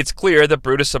followed, it's clear that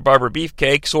Brutus the Barber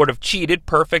Beefcake sort of cheated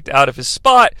Perfect out of his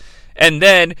spot. And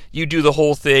then you do the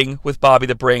whole thing with Bobby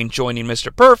the Brain joining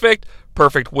Mr. Perfect.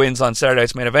 Perfect wins on Saturday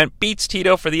night's main event, beats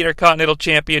Tito for the Intercontinental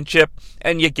Championship,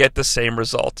 and you get the same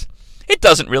result. It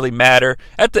doesn't really matter.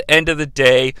 At the end of the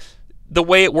day, the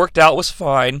way it worked out was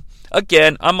fine.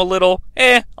 Again, I'm a little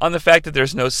on the fact that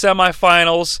there's no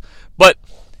semifinals, but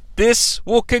this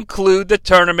will conclude the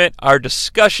tournament, our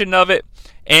discussion of it,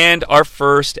 and our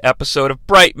first episode of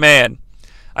Brightman.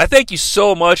 I thank you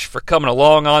so much for coming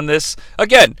along on this.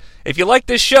 Again, if you like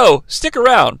this show, stick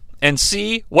around and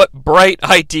see what bright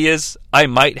ideas I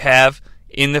might have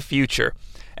in the future.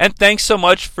 And thanks so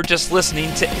much for just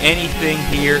listening to anything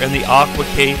here in the Aqua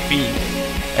Cave feed.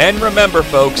 And remember,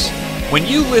 folks, when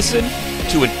you listen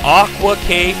to an Aqua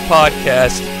Cave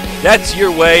podcast, that's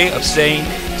your way of saying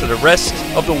to the rest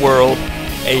of the world,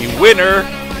 a winner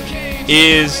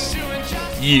is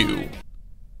you.